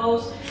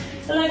elbows,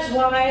 legs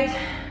wide,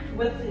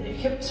 with the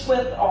hips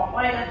width or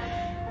wider,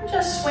 and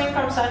just swing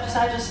from side to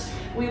side.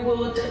 We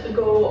would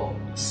go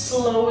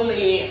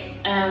slowly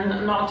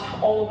and not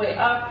all the way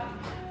up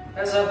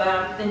because of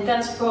the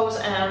intense pose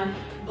and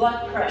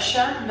blood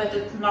pressure, but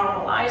it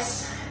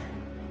normalizes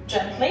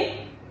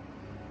gently.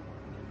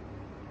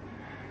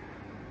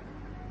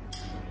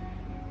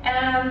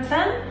 And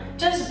then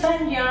just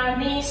bend your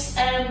knees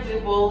and we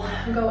will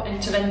go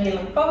into the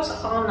kneeling pose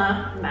on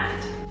a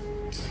mat.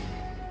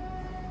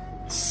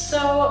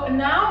 So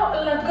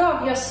now let go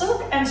of your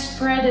silk and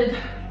spread it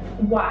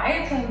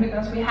wide,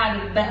 because we had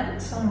it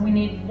bent, so we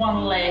need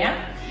 1 layer.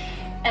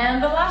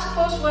 And the last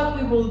pose what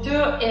we will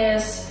do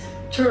is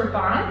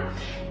turban.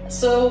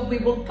 So we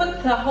will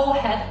put the whole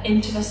head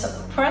into the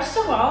silk. First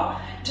of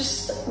all,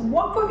 just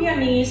walk with your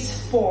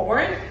knees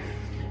forward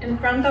in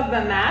front of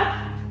the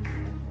mat,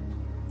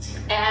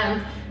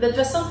 and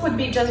the silk would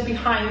be just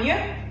behind you,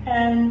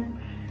 and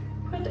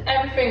put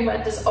everything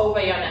that is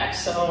over your neck,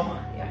 so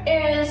your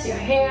ears, your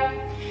hair.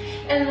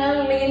 And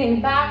then leaning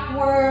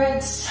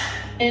backwards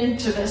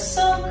into the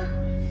silk.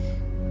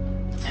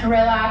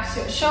 Relax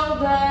your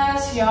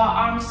shoulders, your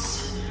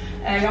arms,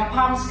 your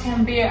palms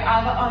can be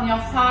either on your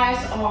thighs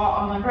or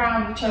on the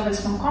ground, whichever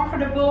is more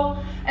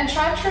comfortable. And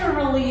try to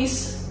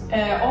release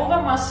all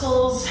the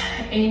muscles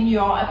in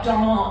your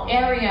abdominal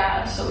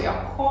area, so your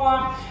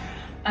core,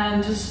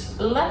 and just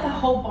let the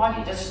whole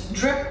body just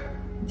drip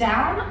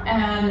down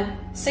and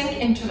sink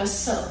into the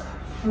silk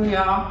through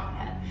your head.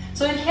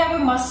 So in here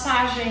we're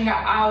massaging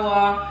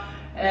our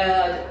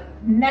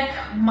neck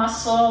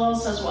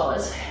muscles as well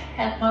as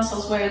head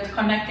muscles where it's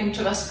connecting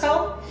to the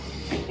skull.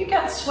 You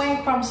can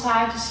swing from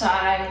side to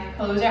side,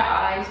 close your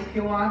eyes if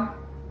you want.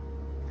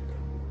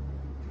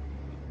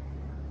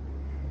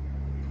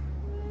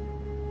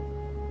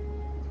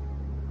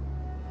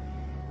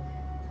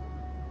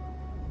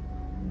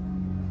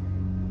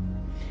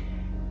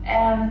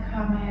 And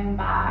coming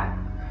back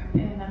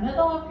in the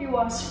middle if you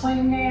are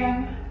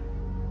swinging.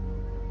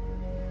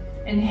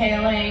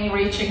 Inhaling,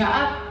 reaching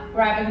up,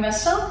 grabbing the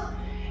silk,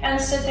 and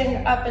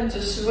sitting up into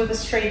with a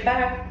straight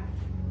back,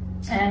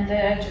 and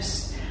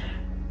just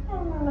a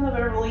little bit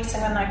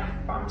releasing the neck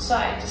from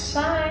side to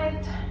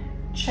side.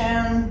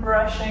 Chin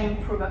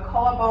brushing through the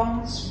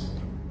collarbones,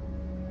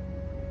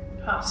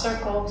 half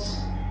circles.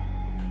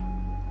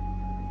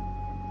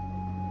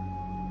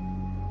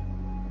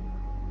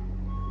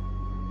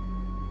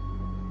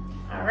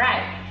 All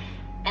right,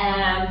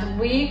 and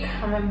we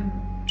come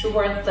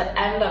towards the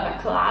end of the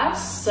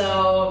class,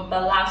 so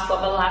the last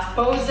of the last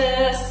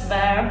poses,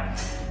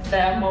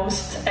 the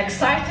most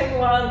exciting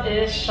one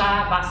is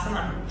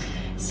Shavasana.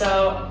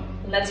 So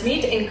let's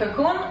meet in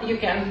cocoon. You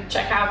can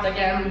check out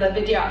again the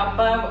video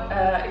above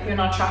if you're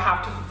not sure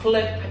how to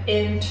flip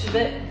into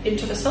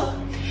the silk.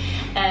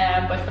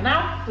 But for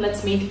now,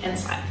 let's meet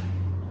inside.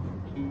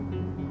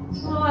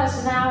 So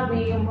as now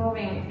we are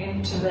moving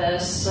into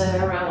this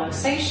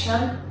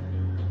relaxation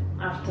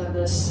after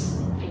this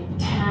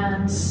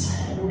intense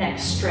neck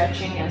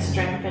stretching and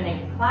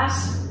strengthening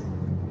class.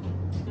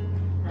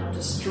 Now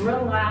just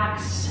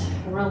relax,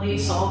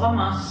 release all the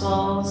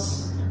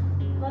muscles,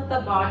 let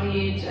the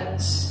body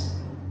just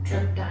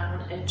drip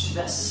down into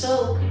the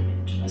silk,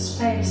 into the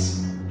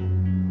space.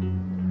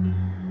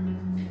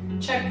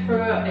 Check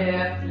through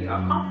if you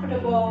are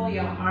comfortable,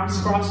 your arms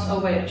crossed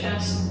over your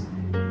chest.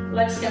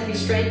 Legs can be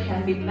straight,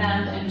 can be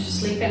bent into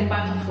sleeping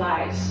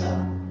butterflies.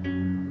 So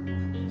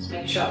just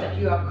make sure that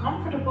you are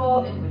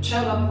comfortable in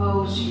whichever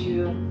pose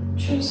you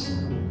choose.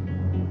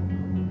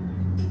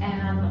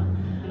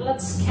 And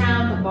let's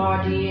scan the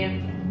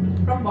body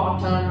from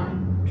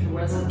bottom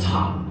towards the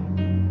top.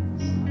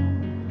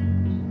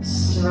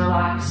 So just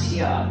relax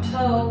your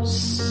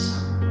toes,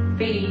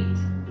 feet,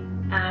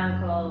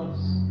 ankles.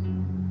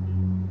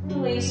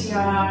 Release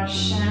your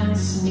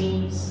shins,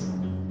 knees,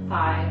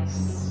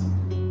 thighs.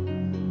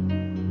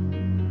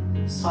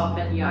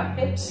 Soften your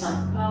hips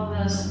and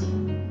pelvis.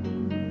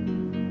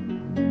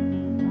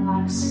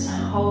 Relax the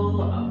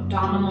whole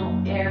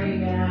abdominal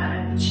area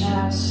and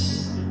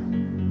chest.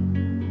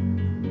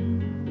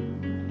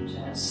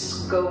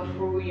 Just go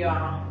through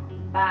your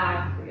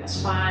back, through your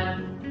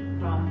spine,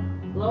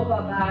 from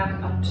lower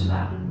back up to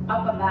the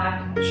upper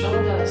back,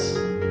 shoulders.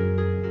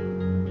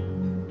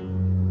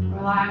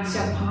 Relax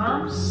your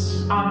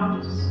palms,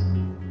 arms,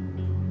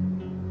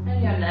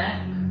 and your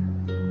neck.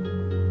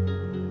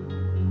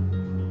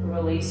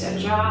 Release your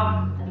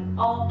jaw and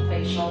all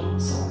facial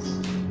muscles.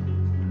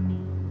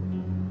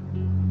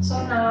 So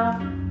now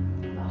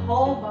the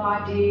whole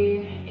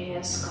body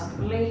is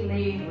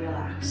completely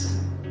relaxed.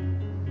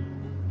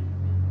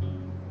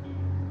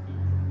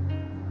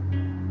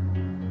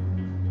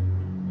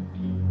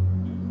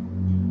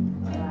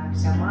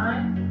 Relax your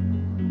mind.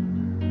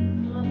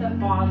 Let the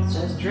thoughts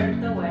just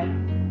drift away.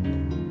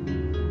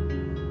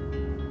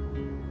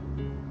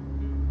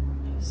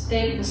 Just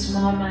take this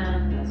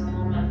moment as a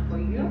moment for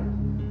you,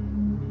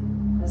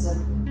 as if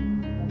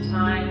the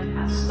time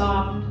has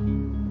stopped.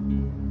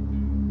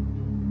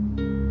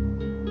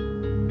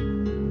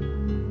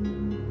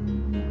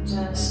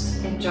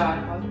 Just enjoy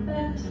for a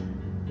bit.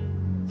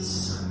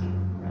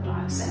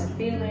 Relaxing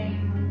feeling,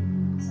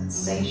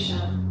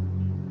 sensation.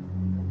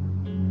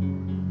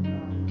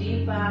 Going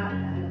deeper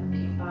and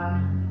deeper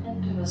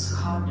into this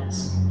calmness.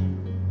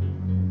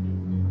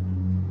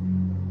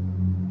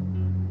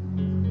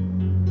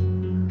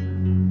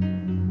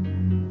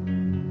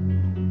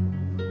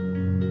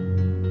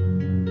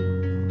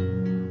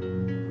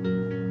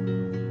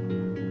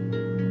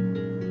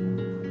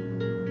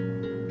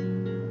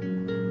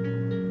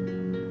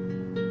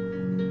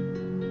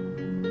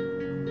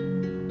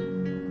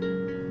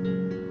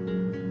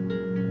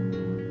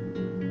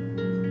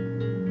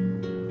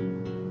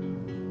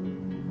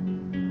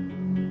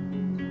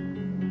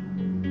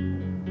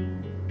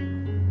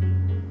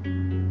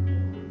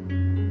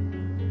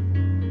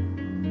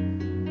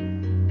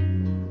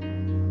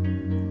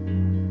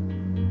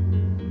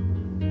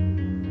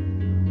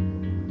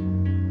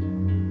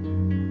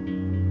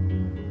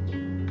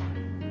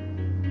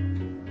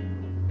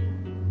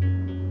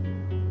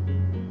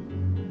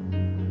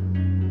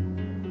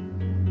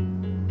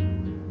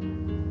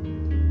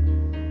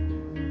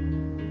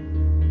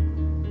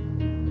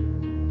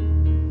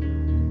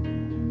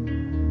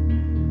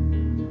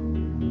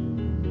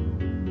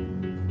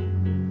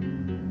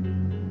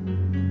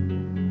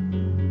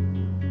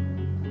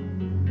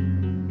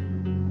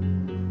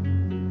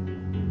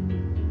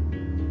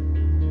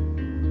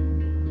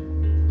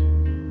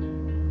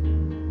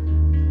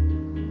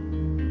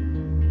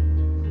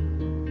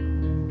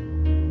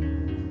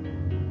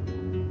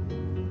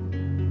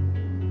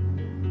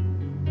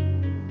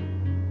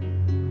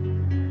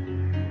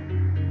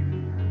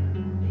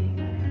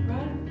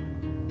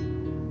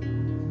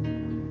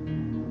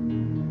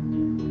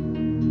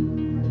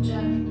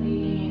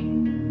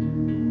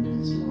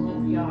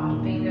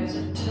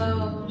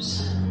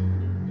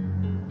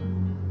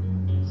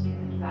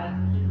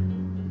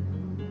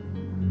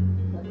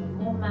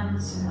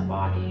 In the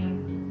body,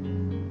 and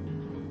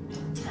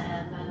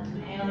then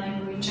inhaling,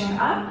 reaching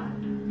up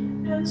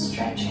and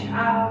stretching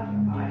out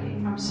your body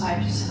from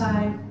side to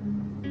side.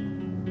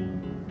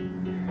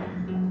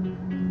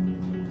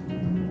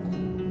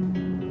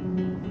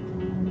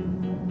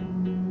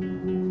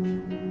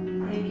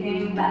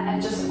 Taking the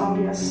edges of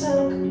your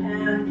silk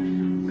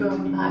and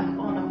going back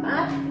on a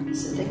mat,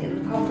 sitting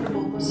in a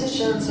comfortable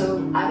position,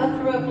 so either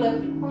through a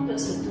flip or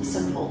just in a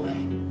simple way.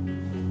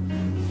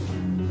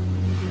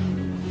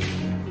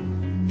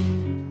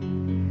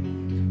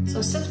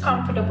 So sit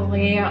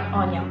comfortably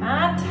on your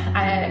mat.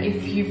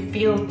 If you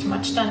feel too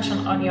much tension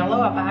on your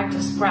lower back,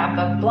 just grab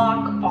a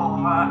block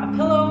or a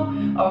pillow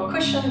or a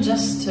cushion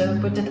just to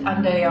put it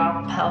under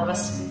your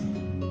pelvis.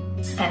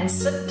 And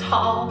sit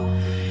tall.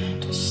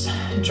 Just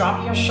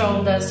drop your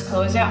shoulders,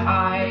 close your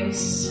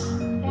eyes.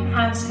 Your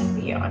hands can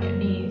be on your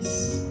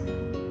knees.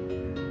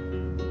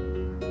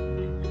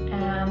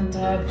 And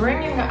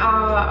bringing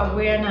our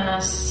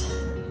awareness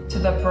to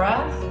the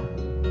breath.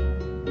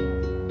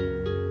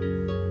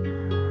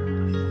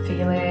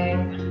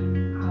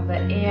 Feeling how the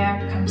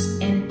air comes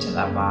into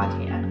the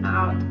body and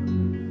out.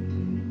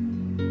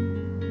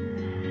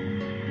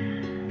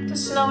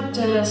 Just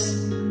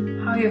notice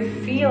how you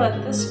feel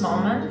at this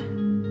moment,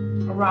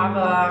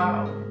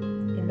 rather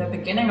in the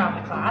beginning of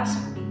the class.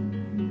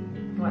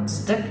 What's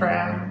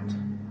different?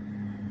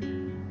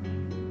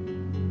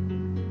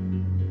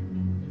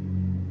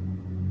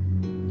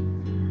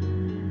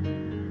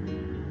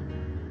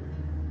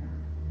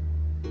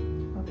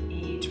 With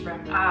each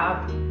breath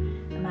out,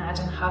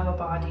 imagine how the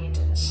body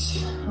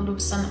just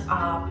loosens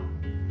up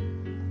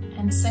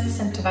and sinks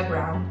into the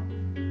ground.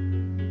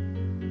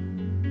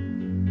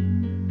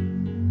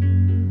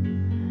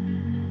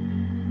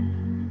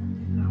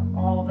 Now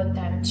all the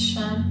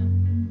tension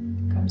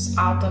comes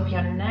out of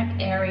your neck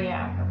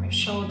area, from your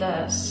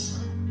shoulders.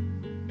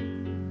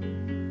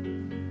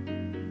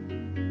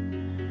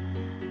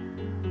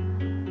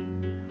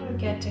 We're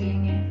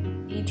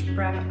getting each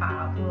breath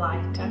out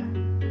lighter.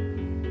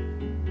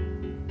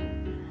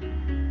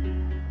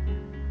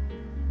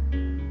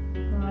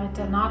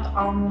 Not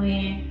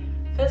only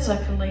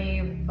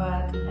physically,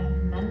 but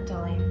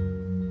mentally.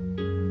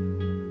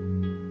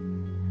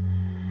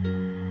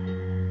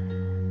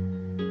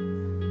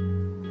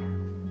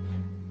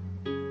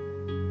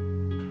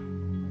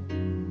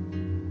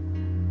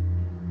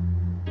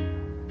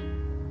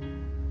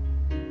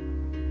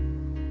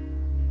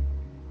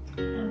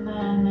 And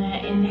then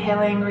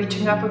inhaling,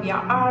 reaching up with your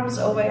arms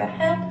over your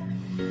head.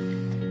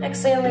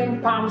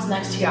 Exhaling, palms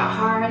next to your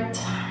heart.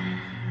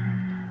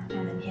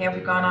 And then here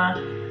we're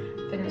gonna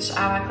finish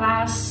our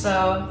class.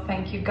 So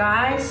thank you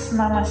guys.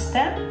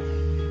 Namaste.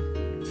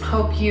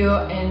 Hope you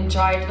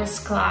enjoyed this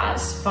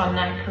class for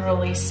neck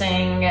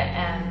releasing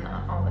and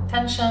all the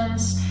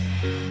tensions.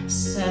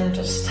 So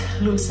just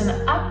loosen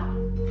up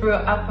through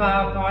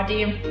upper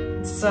body.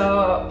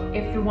 So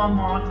if you want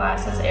more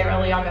classes,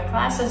 aerial yoga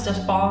classes,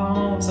 just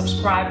follow,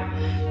 subscribe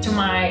to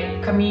my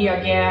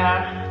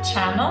CamiyogAIR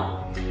channel.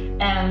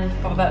 And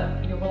for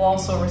that, you will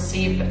also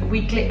receive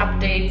weekly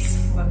updates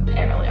with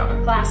aerial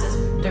yoga classes,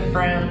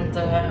 different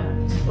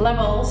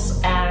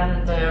levels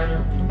and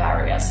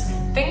various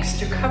things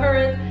to cover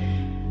it.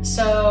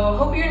 So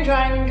hope you're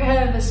enjoying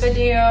this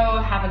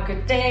video. Have a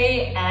good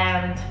day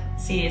and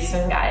see you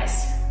soon,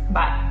 guys.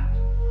 Bye.